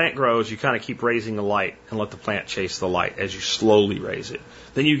as the plant grows, you kind of keep raising the light and let the plant chase the light as you slowly raise it.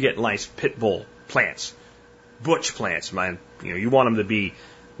 Then you get nice pit bull plants, butch plants, man. You want them to be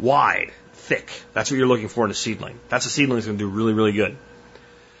wide, thick. That's what you're looking for in a seedling. That's a seedling that's going to do really, really good.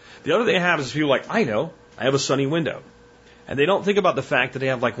 The other thing that happens is people are like, I have a sunny window. And they don't think about the fact that they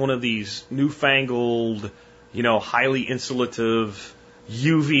have like one of these newfangled, highly insulative,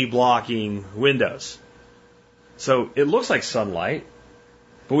 UV blocking windows. So it looks like sunlight,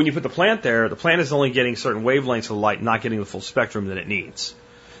 but when you put the plant there, the plant is only getting certain wavelengths of light, not getting the full spectrum that it needs.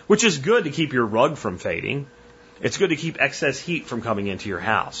 Which is good to keep your rug from fading. It's good to keep excess heat from coming into your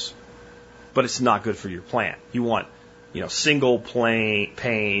house. But it's not good for your plant. You want, single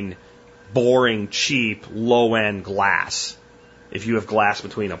pane, boring, cheap, low-end glass if you have glass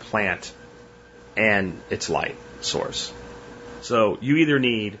between a plant and its light source. So you either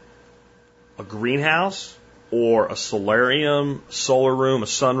need a greenhouse or a solarium, solar room, a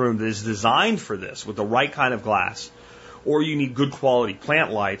sunroom that is designed for this with the right kind of glass, or you need good quality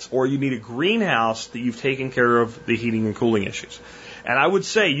plant lights, or you need a greenhouse that you've taken care of the heating and cooling issues. And I would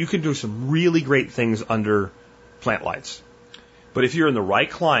say you can do some really great things under plant lights. But if you're in the right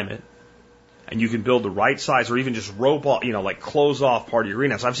climate, and you can build the right size, or even just rope off, like close off part of your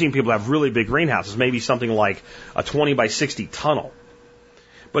greenhouse. I've seen people have really big greenhouses, maybe something like a 20 by 60 tunnel.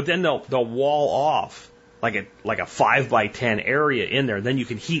 But then they'll wall off like a 5x10 area in there. Then you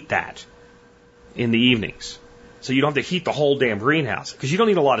can heat that in the evenings. So you don't have to heat the whole damn greenhouse because you don't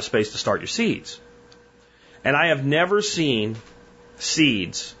need a lot of space to start your seeds. And I have never seen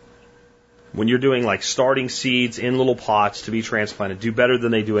seeds, when you're doing like starting seeds in little pots to be transplanted, do better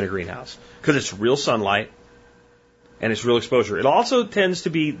than they do in a greenhouse. Because it's real sunlight and it's real exposure. It also tends to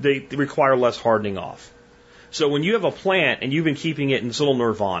be, they require less hardening off. So when you have a plant and you've been keeping it in this little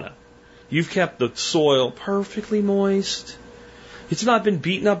nirvana, you've kept the soil perfectly moist. It's not been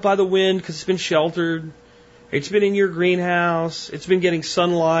beaten up by the wind because it's been sheltered. It's been in your greenhouse. It's been getting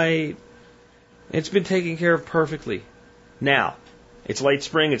sunlight. It's been taken care of perfectly. Now, it's late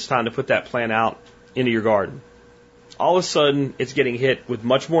spring. It's time to put that plant out into your garden. All of a sudden, it's getting hit with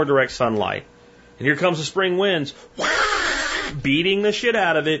much more direct sunlight. And here comes the spring winds, beating the shit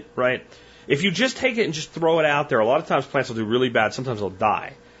out of it, right? If you just take it and just throw it out there, a lot of times plants will do really bad. Sometimes they'll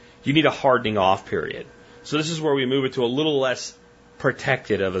die. You need a hardening off period. So this is where we move it to a little less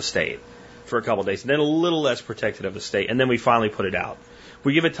protected of a state for a couple of days, and then a little less protected of a state, and then we finally put it out.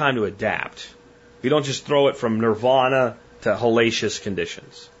 We give it time to adapt. We don't just throw it from nirvana to hellacious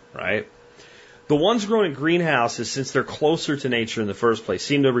conditions, right? The ones grown in greenhouses, since they're closer to nature in the first place,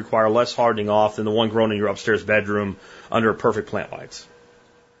 seem to require less hardening off than the one grown in your upstairs bedroom under perfect plant lights.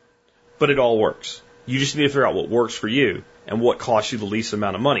 But it all works. You just need to figure out what works for you and what costs you the least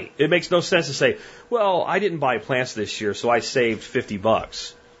amount of money. It makes no sense to say, well, I didn't buy plants this year, so I saved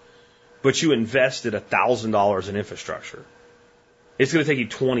 $50. But you invested $1,000 in infrastructure. It's going to take you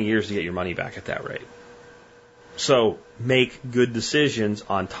 20 years to get your money back at that rate. So make good decisions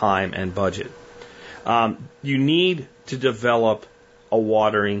on time and budget. You need to develop a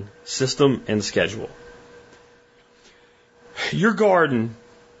watering system and schedule. Your garden,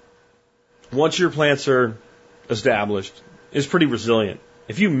 once your plants are established, is pretty resilient.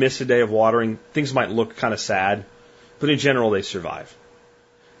 If you miss a day of watering, things might look kind of sad, but in general they survive.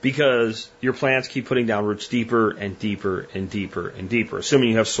 Because your plants keep putting down roots deeper and deeper and deeper and deeper, assuming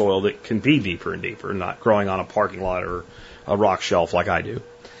you have soil that can be deeper and deeper, not growing on a parking lot or a rock shelf like I do.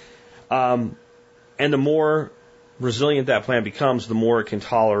 And the more resilient that plant becomes, the more it can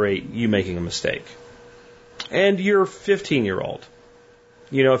tolerate you making a mistake. And your 15-year-old,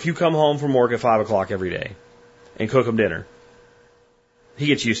 if you come home from work at 5 o'clock every day and cook him dinner, he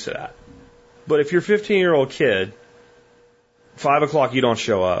gets used to that. But if your 15-year-old kid, 5 o'clock you don't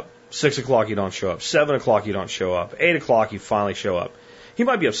show up, 6 o'clock you don't show up, 7 o'clock you don't show up, 8 o'clock you finally show up, he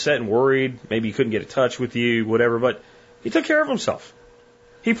might be upset and worried, maybe he couldn't get in touch with you, whatever, but he took care of himself.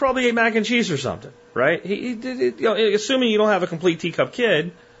 He probably ate mac and cheese or something, right? He did, assuming you don't have a complete teacup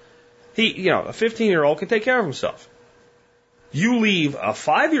kid, a 15-year-old can take care of himself. You leave a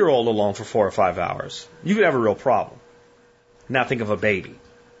 5-year-old alone for 4 or 5 hours, you could have a real problem. Now think of a baby,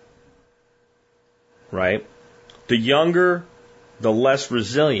 right? The younger, the less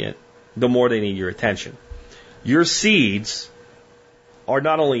resilient, the more they need your attention. Your seeds are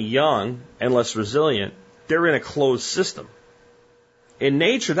not only young and less resilient, they're in a closed system. In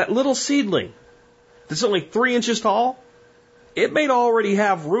nature, that little seedling that's only 3 inches tall, it may already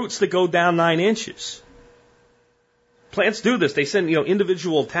have roots that go down 9 inches. Plants do this. They send,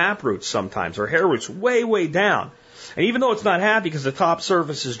 individual tap roots sometimes, or hair roots way, way down. And even though it's not happy because the top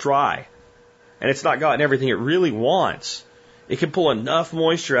surface is dry, and it's not gotten everything it really wants, it can pull enough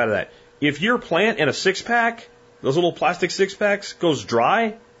moisture out of that. If your plant in a 6-pack, those little plastic 6-packs, goes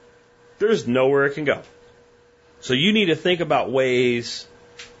dry, there's nowhere it can go. So you need to think about ways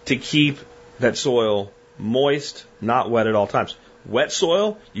to keep that soil moist, not wet at all times. Wet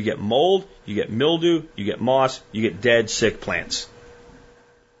soil, you get mold, you get mildew, you get moss, you get dead, sick plants.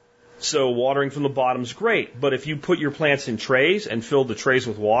 So watering from the bottom is great, but if you put your plants in trays and fill the trays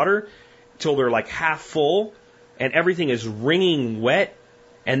with water till they're like half full and everything is wringing wet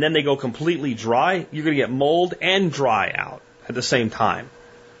and then they go completely dry, you're going to get mold and dry out at the same time.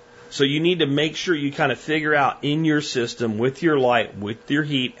 So you need to make sure you kind of figure out in your system, with your light, with your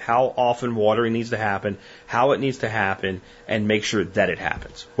heat, how often watering needs to happen, how it needs to happen, and make sure that it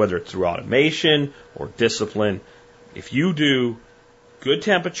happens, whether it's through automation or discipline. If you do good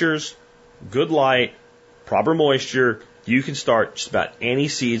temperatures, good light, proper moisture, you can start just about any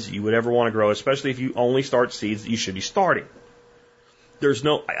seeds that you would ever want to grow, especially if you only start seeds that you should be starting. There's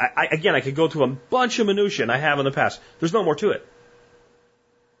no, I could go to a bunch of minutiae, and I have in the past. There's no more to it.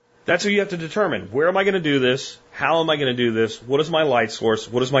 That's what you have to determine. Where am I going to do this? How am I going to do this? What is my light source?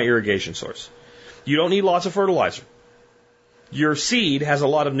 What is my irrigation source? You don't need lots of fertilizer. Your seed has a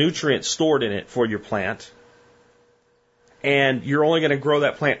lot of nutrients stored in it for your plant, and you're only going to grow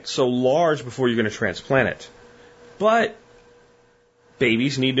that plant so large before you're going to transplant it. But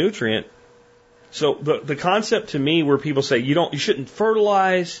babies need nutrient, So the concept to me where people say you shouldn't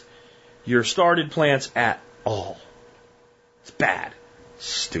fertilize your started plants at all. It's bad.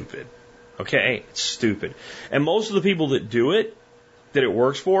 Stupid. Okay? It's stupid. And most of the people that do it, that it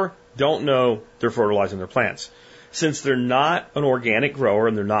works for, don't know they're fertilizing their plants. Since they're not an organic grower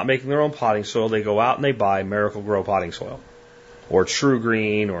and they're not making their own potting soil, they go out and they buy Miracle Grow potting soil. Or True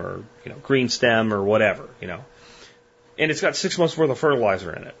Green or, Green Stem or whatever, And it's got 6 months worth of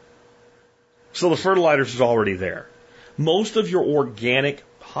fertilizer in it. So the fertilizer is already there. Most of your organic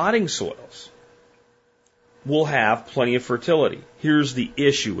potting soils will have plenty of fertility. Here's the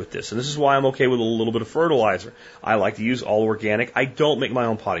issue with this, and this is why I'm okay with a little bit of fertilizer. I like to use all organic. I don't make my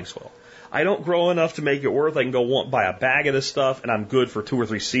own potting soil. I don't grow enough to make it worth. I can go buy a bag of this stuff, and I'm good for 2 or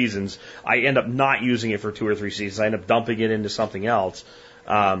 3 seasons. I end up not using it for 2 or 3 seasons. I end up dumping it into something else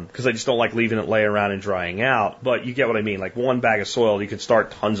because I just don't like leaving it lay around and drying out. But you get what I mean. Like 1 bag of soil, you can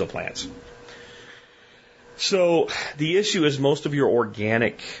start tons of plants. So the issue is most of your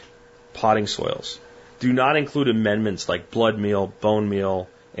organic potting soils do not include amendments like blood meal, bone meal,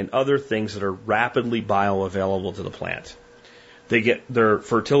 and other things that are rapidly bioavailable to the plant. They get their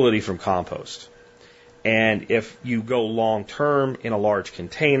fertility from compost. And if you go long term in a large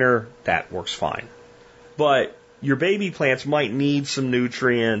container, that works fine. But your baby plants might need some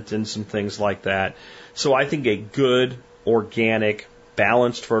nutrient and some things like that. So I think a good, organic,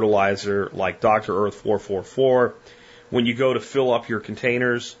 balanced fertilizer like Dr. Earth 444, when you go to fill up your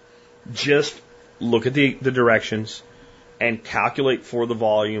containers, just look at the directions and calculate for the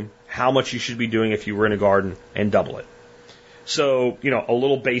volume how much you should be doing if you were in a garden and double it. So, a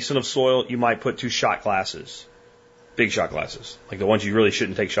little basin of soil, you might put 2 shot glasses, big shot glasses, like the ones you really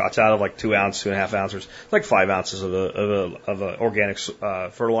shouldn't take shots out of, like 2 ounce, 2.5 ounces, like 5 ounces of a organic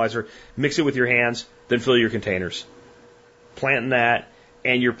fertilizer. Mix it with your hands, then fill your containers. Plant in that,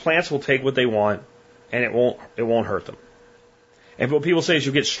 and your plants will take what they want, and it won't hurt them. And what people say is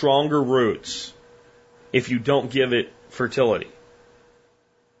you'll get stronger roots if you don't give it fertility.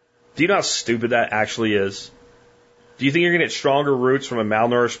 Do you know how stupid that actually is? Do you think you're going to get stronger roots from a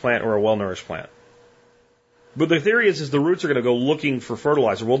malnourished plant or a well-nourished plant? But the theory is the roots are going to go looking for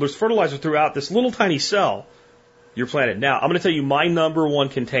fertilizer. Well, there's fertilizer throughout this little tiny cell you're planted. Now, I'm going to tell you my number 1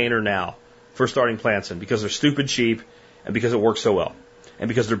 container now for starting plants in, because they're stupid cheap and because it works so well and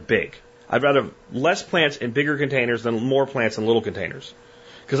because they're big. I'd rather have less plants in bigger containers than more plants in little containers,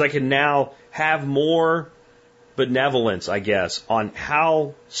 because I can now have more benevolence, I guess, on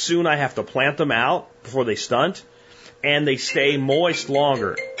how soon I have to plant them out before they stunt, and they stay moist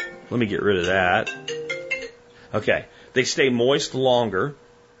longer. Let me get rid of that. Okay, they stay moist longer,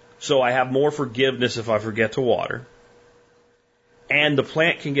 so I have more forgiveness if I forget to water. And the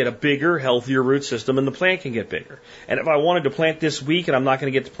plant can get a bigger, healthier root system, and the plant can get bigger. And if I wanted to plant this week and I'm not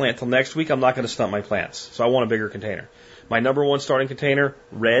going to get to plant till next week, I'm not going to stunt my plants. So I want a bigger container. My number 1 starting container,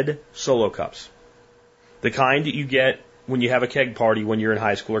 red Solo cups. The kind that you get when you have a keg party when you're in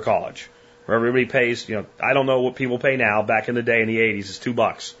high school or college, where everybody pays, I don't know what people pay now. Back in the day in the 80s, it's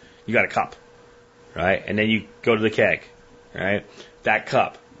 $2. You got a cup, right? And then you go to the keg, right? That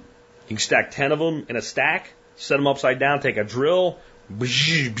cup. You can stack 10 of them in a stack. Set them upside down, take a drill,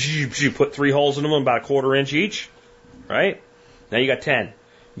 put 3 holes in them about 1/4 inch each, right? Now you got 10.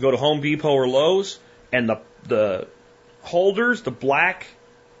 You go to Home Depot or Lowe's, and the holders, the black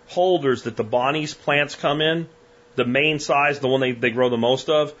holders that the Bonnie's plants come in, the main size, the one they grow the most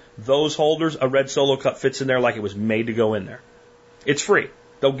of, those holders, a red Solo cup fits in there like it was made to go in there. It's free.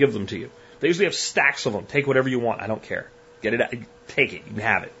 They'll give them to you. They usually have stacks of them. Take whatever you want. I don't care. Get it. Take it. You can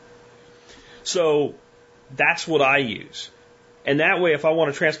have it. So that's what I use. And that way, if I want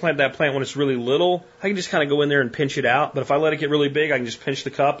to transplant that plant when it's really little, I can just kind of go in there and pinch it out. But if I let it get really big, I can just pinch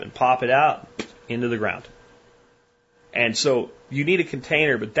the cup and pop it out into the ground. And so you need a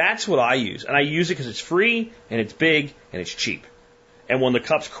container, but that's what I use. And I use it because it's free, and it's big, and it's cheap. And when the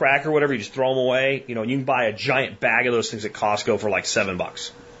cups crack or whatever, you just throw them away. You can buy a giant bag of those things at Costco for like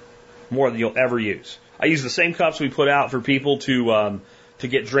 $7. More than you'll ever use. I use the same cups we put out for people to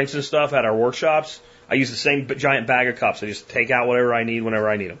get drinks and stuff at our workshops. I use the same giant bag of cups. I just take out whatever I need whenever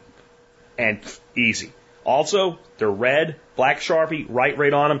I need them. And easy. Also, they're red, black Sharpie, write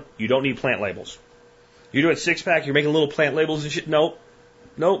right on them. You don't need plant labels. You're doing 6-pack, you're making little plant labels and shit. Nope.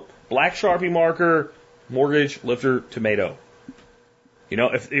 Black Sharpie marker, mortgage, lifter, tomato.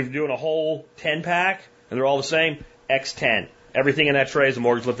 If you're doing a whole 10-pack and they're all the same, X10. Everything in that tray is a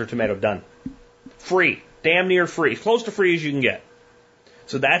mortgage, lifter, tomato. Done. Free. Damn near free. As close to free as you can get.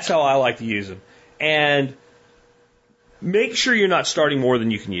 So that's how I like to use them. And make sure you're not starting more than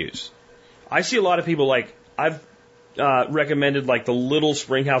you can use. I see a lot of people like, I've recommended like the little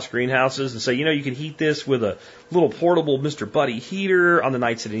spring house greenhouses and say, you can heat this with a little portable Mr. Buddy heater on the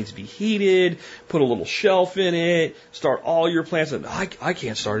nights that it needs to be heated, put a little shelf in it, start all your plants. And I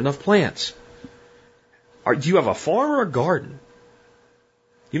can't start enough plants. Do you have a farm or a garden?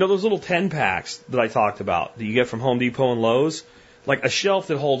 Those little 10 packs that I talked about that you get from Home Depot and Lowe's? Like a shelf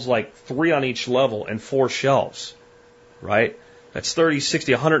that holds like 3 on each level and 4 shelves, right? That's 30,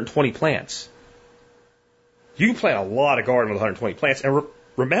 60, 120 plants. You can plant a lot of garden with 120 plants. And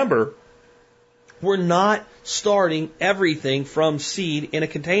remember, we're not starting everything from seed in a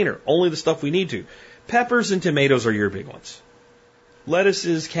container, only the stuff we need to. Peppers and tomatoes are your big ones.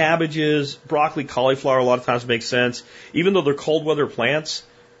 Lettuces, cabbages, broccoli, cauliflower a lot of times make sense. Even though they're cold weather plants,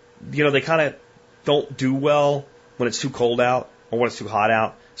 they kind of don't do well when it's too cold out or when it's too hot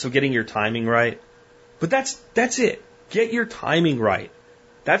out. So getting your timing right. But that's it. Get your timing right.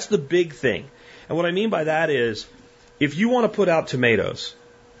 That's the big thing. And what I mean by that is, if you want to put out tomatoes,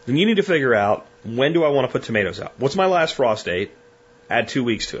 then you need to figure out, when do I want to put tomatoes out? What's my last frost date? Add 2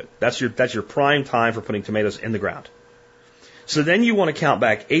 weeks to it. That's your prime time for putting tomatoes in the ground. So then you want to count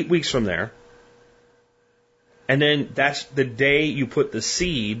back 8 weeks from there. And then that's the day you put the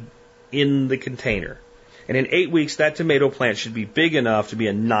seed in the container. And in 8 weeks, that tomato plant should be big enough to be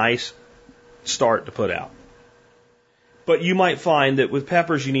a nice start to put out. But you might find that with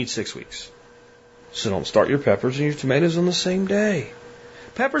peppers, you need 6 weeks. So don't start your peppers and your tomatoes on the same day.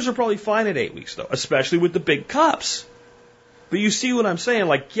 Peppers are probably fine at 8 weeks, though, especially with the big cups. But you see what I'm saying?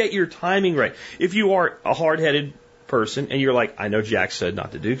 Like, get your timing right. If you are a hard-headed person and you're like, I know Jack said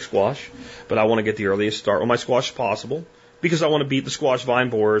not to do squash, but I want to get the earliest start on my squash possible because I want to beat the squash vine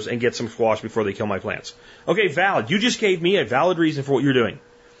borers and get some squash before they kill my plants. Okay, valid. You just gave me a valid reason for what you're doing.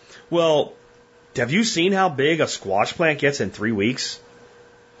 Well, have you seen how big a squash plant gets in 3 weeks?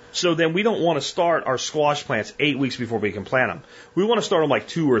 So then we don't want to start our squash plants 8 weeks before we can plant them. We want to start them like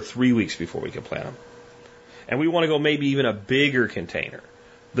 2 or 3 weeks before we can plant them. And we want to go maybe even a bigger container.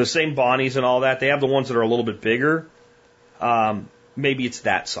 The same Bonnies and all that, they have the ones that are a little bit bigger. Maybe it's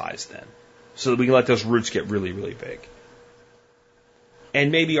that size then. So that we can let those roots get really, really big.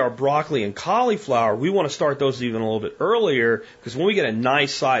 And maybe our broccoli and cauliflower, we want to start those even a little bit earlier, because when we get a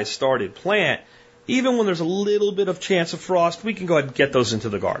nice size started plant, even when there's a little bit of chance of frost, we can go ahead and get those into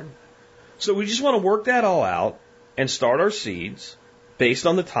the garden. So we just want to work that all out and start our seeds based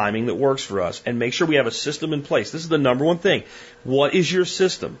on the timing that works for us and make sure we have a system in place. This is the number one thing. What is your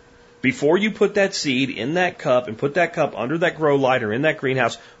system? Before you put that seed in that cup and put that cup under that grow light or in that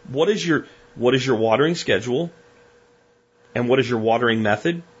greenhouse, what is your watering schedule? And what is your watering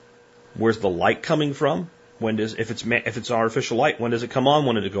method? Where's the light coming from? If it's artificial light, when does it come on?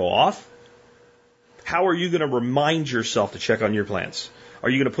 When does it go off? How are you going to remind yourself to check on your plants? Are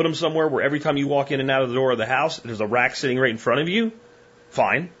you going to put them somewhere where every time you walk in and out of the door of the house, there's a rack sitting right in front of you?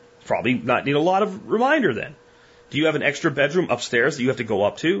 Fine. Probably not need a lot of reminder then. Do you have an extra bedroom upstairs that you have to go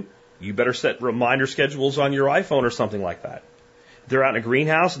up to? You better set reminder schedules on your iPhone or something like that. If they're out in a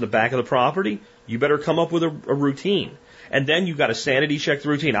greenhouse in the back of the property, you better come up with a routine. And then you've got to sanity check the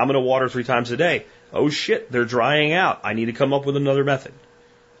routine. I'm going to water 3 times a day. Oh shit, they're drying out. I need to come up with another method.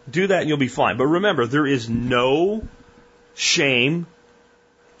 Do that and you'll be fine. But remember, there is no shame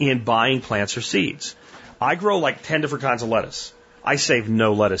in buying plants or seeds. I grow like 10 different kinds of lettuce. I save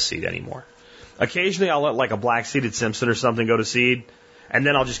no lettuce seed anymore. Occasionally I'll let like a black-seeded Simpson or something go to seed, and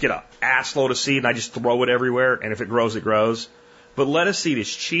then I'll just get an ass load of seed and I just throw it everywhere, and if it grows, it grows. But lettuce seed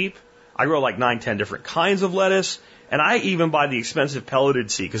is cheap. I grow like 9, 10 different kinds of lettuce, and I even buy the expensive pelleted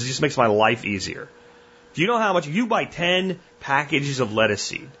seed because it just makes my life easier. Do you know how much? If you buy 10 packages of lettuce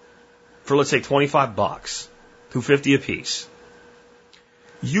seed for, let's say, $25, $2.50 a piece,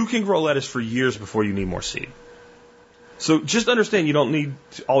 you can grow lettuce for years before you need more seed. So just understand you don't need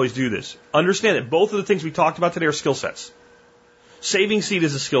to always do this. Understand that both of the things we talked about today are skill sets. Saving seed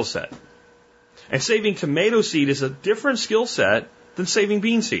is a skill set. And saving tomato seed is a different skill set than saving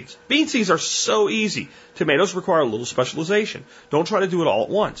bean seeds. Bean seeds are so easy. Tomatoes require a little specialization. Don't try to do it all at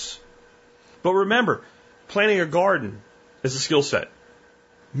once. But remember, planting a garden is a skill set.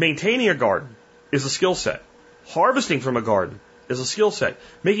 Maintaining a garden is a skill set. Harvesting from a garden is a skill set.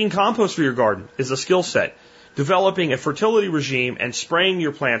 Making compost for your garden is a skill set. Developing a fertility regime and spraying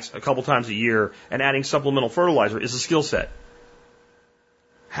your plants a couple times a year and adding supplemental fertilizer is a skill set.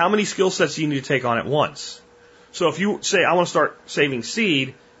 How many skill sets do you need to take on at once? So if you say, I want to start saving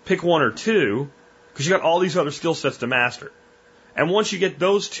seed, pick 1 or 2, because you got all these other skill sets to master. And once you get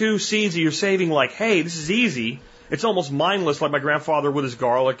those 2 seeds that you're saving, like, hey, this is easy, it's almost mindless, like my grandfather with his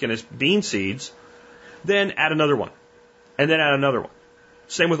garlic and his bean seeds, then add another one. And then add another one.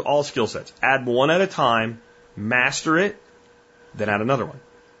 Same with all skill sets. Add one at a time master it, then add another one.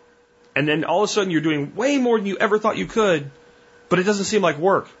 And then all of a sudden you're doing way more than you ever thought you could, but it doesn't seem like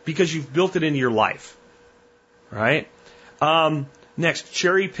work because you've built it into your life. Right? Next,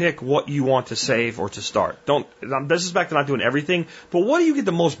 cherry pick what you want to save or to start. This is back to not doing everything, but what do you get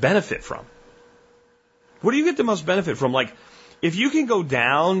the most benefit from? What do you get the most benefit from? Like, if you can go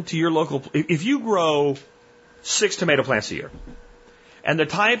down to your local, if you grow 6 tomato plants a year, and the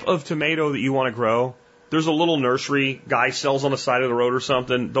type of tomato that you want to grow, there's a little nursery guy sells on the side of the road or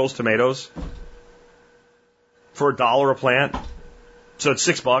something, those tomatoes, for $1 a plant, so it's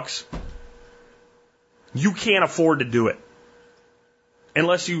 $6. You can't afford to do it.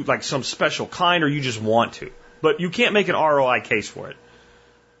 Unless you like some special kind or you just want to. But you can't make an ROI case for it.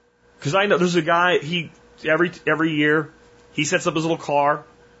 Because I know there's a guy, every year, he sets up his little car,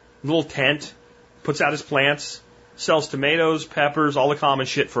 little tent, puts out his plants, sells tomatoes, peppers, all the common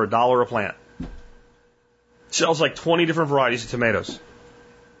shit for $1 a plant. Sells like 20 different varieties of tomatoes.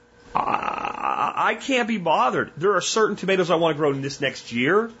 I can't be bothered. There are certain tomatoes I want to grow in this next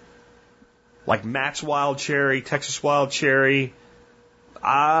year, like Matt's Wild Cherry, Texas Wild Cherry.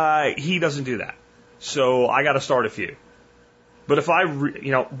 He doesn't do that. So I got to start a few. But if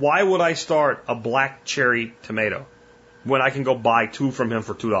why would I start a black cherry tomato when I can go buy 2 from him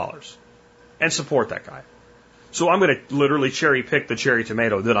for $2 and support that guy? So I'm going to literally cherry pick the cherry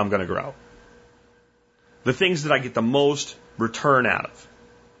tomato that I'm going to grow. The things that I get the most return out of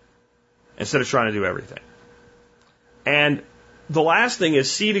instead of trying to do everything. And the last thing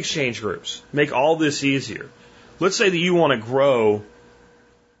is seed exchange groups. Make all this easier. Let's say that you want to grow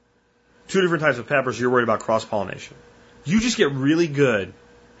 2 different types of peppers. You're worried about cross-pollination. You just get really good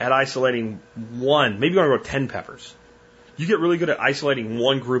at isolating one. Maybe you want to grow 10 peppers. You get really good at isolating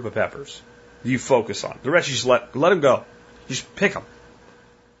one group of peppers that you focus on. The rest you just let them go. You just pick them.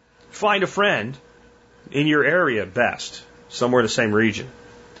 Find a friend in your area best, somewhere in the same region,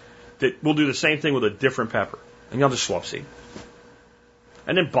 that will do the same thing with a different pepper. And you'll just swap seed.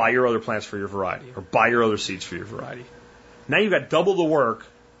 And then buy your other plants for your variety, or buy your other seeds for your variety. Now you've got double the work,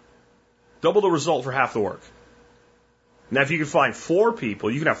 double the result for half the work. Now if you can find 4 people,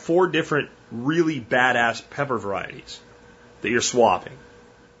 you can have 4 different really badass pepper varieties that you're swapping.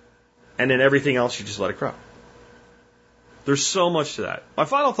 And then everything else you just let it grow. There's so much to that. My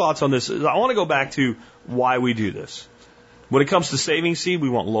final thoughts on this is I want to go back to why we do this. When it comes to saving seed, we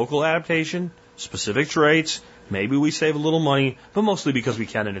want local adaptation, specific traits. Maybe we save a little money, but mostly because we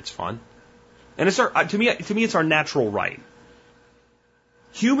can and it's fun. And it's to me, it's our natural right.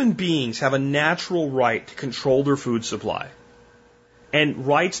 Human beings have a natural right to control their food supply. And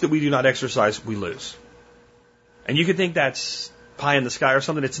rights that we do not exercise, we lose. And you could think that's pie in the sky or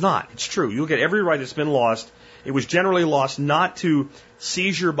something. It's not. It's true. You look at every right that's been lost. It was generally lost not to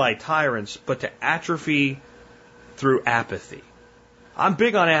seizure by tyrants, but to atrophy through apathy. I'm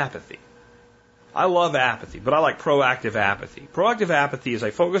big on apathy. I love apathy, but I like proactive apathy. Proactive apathy is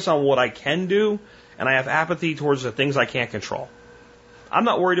I focus on what I can do, and I have apathy towards the things I can't control. I'm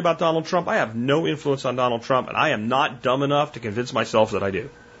not worried about Donald Trump. I have no influence on Donald Trump, and I am not dumb enough to convince myself that I do.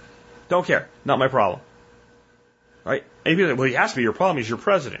 Don't care. Not my problem. Right? And people say, well, he has to be your problem. He's your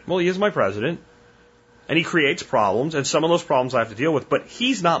president. Well, he is my president. And he creates problems, and some of those problems I have to deal with. But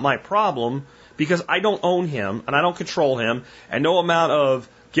he's not my problem because I don't own him, and I don't control him, and no amount of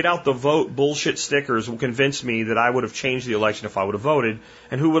get out the vote bullshit stickers will convince me that I would have changed the election if I would have voted.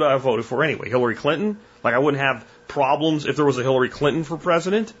 And who would I have voted for anyway? Hillary Clinton? Like I wouldn't have problems if there was a Hillary Clinton for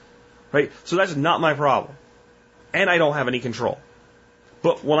president? Right? So that's not my problem. And I don't have any control.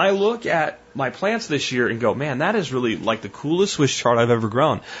 But when I look at my plants this year and go, man, that is really like the coolest Swiss chard I've ever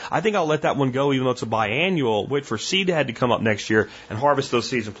grown. I think I'll let that one go even though it's a biannual. Wait for seed head to come up next year and harvest those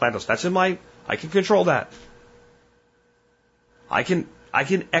seeds and plant those. I can control that. I can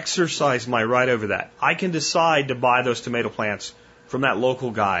exercise my right over that. I can decide to buy those tomato plants from that local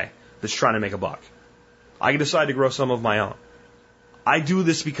guy that's trying to make a buck. I can decide to grow some of my own. I do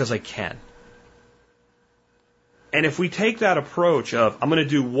this because I can. And if we take that approach of, I'm going to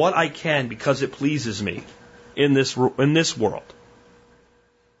do what I can because it pleases me in this world,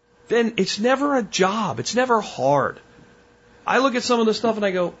 then it's never a job. It's never hard. I look at some of the stuff and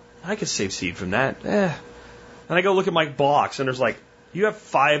I go, I could save seed from that. And I go look at my box and there's like, you have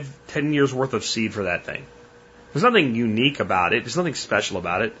 5-10 years worth of seed for that thing. There's nothing unique about it. There's nothing special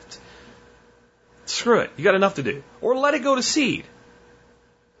about it. Screw it. You got enough to do. Or let it go to seed.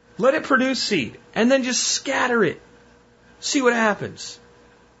 Let it produce seed. And then just scatter it. See what happens.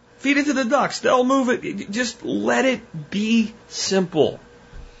 Feed it to the ducks. They'll move it. Just let it be simple.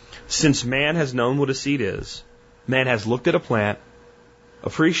 Since man has known what a seed is, man has looked at a plant,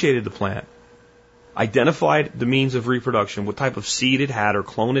 appreciated the plant, identified the means of reproduction, what type of seed it had or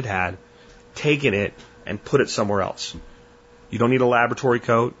clone it had, taken it and put it somewhere else. You don't need a laboratory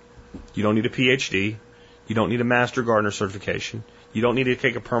coat. You don't need a PhD. You don't need a master gardener certification. You don't need to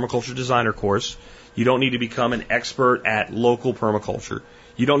take a permaculture designer course. You don't need to become an expert at local permaculture.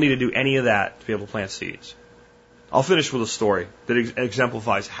 You don't need to do any of that to be able to plant seeds. I'll finish with a story that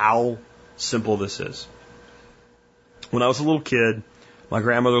exemplifies how simple this is. When I was a little kid, my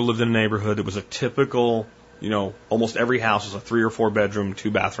grandmother lived in a neighborhood that was a typical, almost every house was a 3 or 4 bedroom,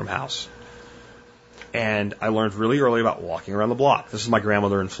 2 bathroom house. And I learned really early about walking around the block. This is my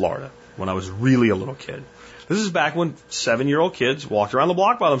grandmother in Florida when I was really a little kid. This is back when 7-year-old kids walked around the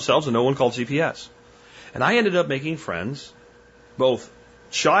block by themselves and no one called CPS. And I ended up making friends, both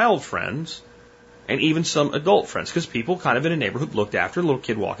child friends and even some adult friends, because people kind of in a neighborhood looked after a little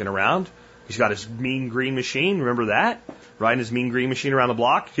kid walking around. He's got his mean green machine. Remember that? Riding his mean green machine around the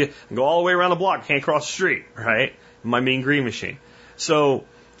block. And go all the way around the block. Can't cross the street, right? My mean green machine. So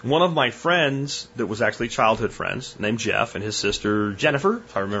one of my friends that was actually childhood friends, named Jeff, and his sister Jennifer,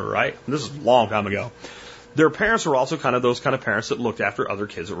 if I remember right. This is a long time ago. Their parents were also kind of those kind of parents that looked after other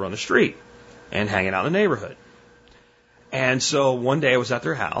kids that were on the street and hanging out in the neighborhood. And so one day I was at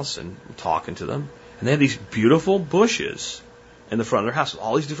their house and talking to them, and they had these beautiful bushes in the front of their house with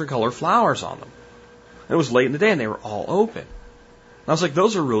all these different colored flowers on them. And it was late in the day and they were all open. And I was like,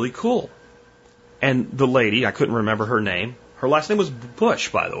 those are really cool. And the lady, I couldn't remember her name. Her last name was Bush,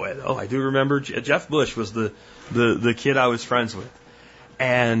 by the way, though. I do remember Jeff Bush was the kid I was friends with.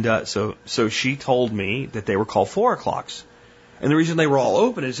 And so she told me that they were called 4 o'clocks. And the reason they were all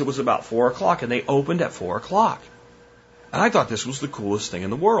open is it was about 4 o'clock and they opened at 4 o'clock. And I thought this was the coolest thing in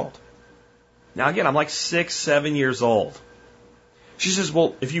the world. Now again, I'm like 6, 7 years old. She says,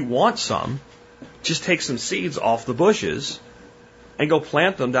 well, if you want some, just take some seeds off the bushes and go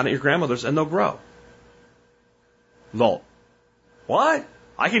plant them down at your grandmother's and they'll grow. Well, what?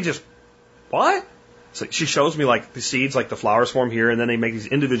 I can just, what? So she shows me like the seeds, like the flowers form here, and then they make these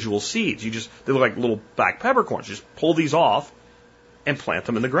individual seeds. They look like little black peppercorns. You just pull these off and plant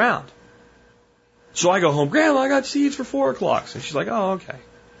them in the ground. So I go home, Grandma, I got seeds for 4 o'clocks. And she's like, oh, okay.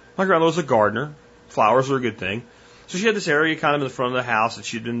 My grandma was a gardener. Flowers were a good thing. So she had this area kind of in the front of the house that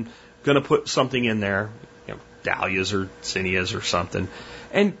she'd been going to put something in there, dahlias or zinnias or something.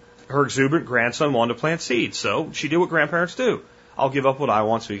 And her exuberant grandson wanted to plant seeds. So she did what grandparents do. I'll give up what I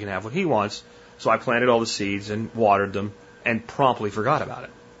want so he can have what he wants. So I planted all the seeds and watered them and promptly forgot about it.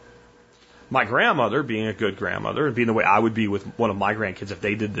 My grandmother, being a good grandmother and being the way I would be with one of my grandkids if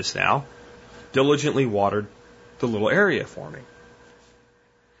they did this now, diligently watered the little area for me.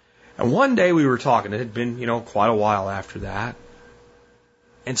 And one day we were talking, it had been, quite a while after that,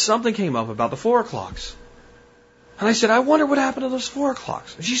 and something came up about the 4 o'clocks. And I said, I wonder what happened to those 4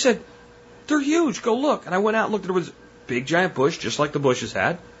 o'clocks. And she said, they're huge, go look. And I went out and looked, there was a big giant bush, just like the bushes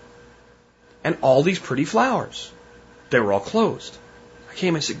had, and all these pretty flowers. They were all closed. I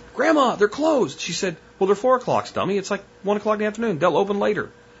came and said, Grandma, they're closed. She said, well, they're 4 o'clocks, dummy. It's like 1 o'clock in the afternoon. They'll open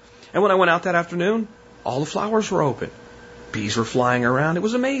later. And when I went out that afternoon, all the flowers were open. Bees were flying around. It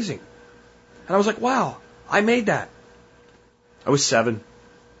was amazing. And I was like, wow, I made that. I was 7.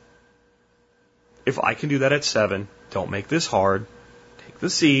 If I can do that at 7, don't make this hard. Take the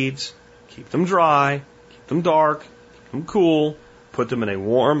seeds, keep them dry, keep them dark, keep them cool, put them in a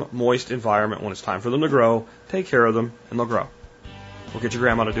warm, moist environment when it's time for them to grow, take care of them, and they'll grow. Or get your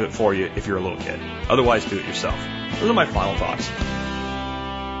grandma to do it for you if you're a little kid. Otherwise, do it yourself. Those are my final thoughts.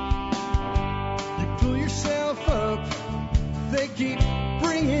 You pull yourself up, they keep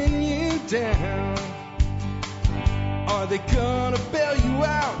bringing you down. Are they gonna bail you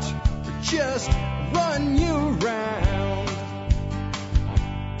out or just run you around?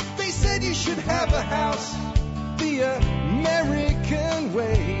 They said you should have a house the American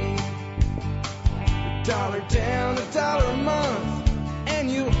way. $1 down, $1 a month, and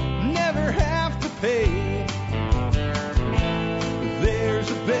you'll never have to pay.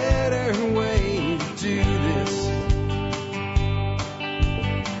 There's a better way to do this.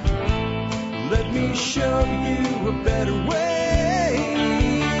 Let me show you a better way.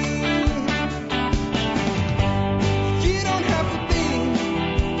 You don't have to be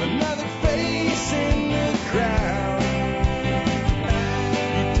another face in the crowd.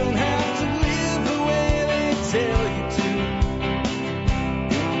 You don't have to live the way they tell you to.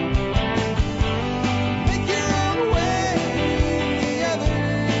 Make your own way, the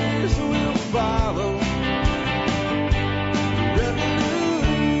others will follow.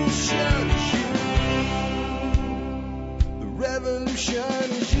 The revolution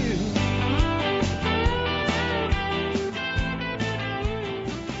is you.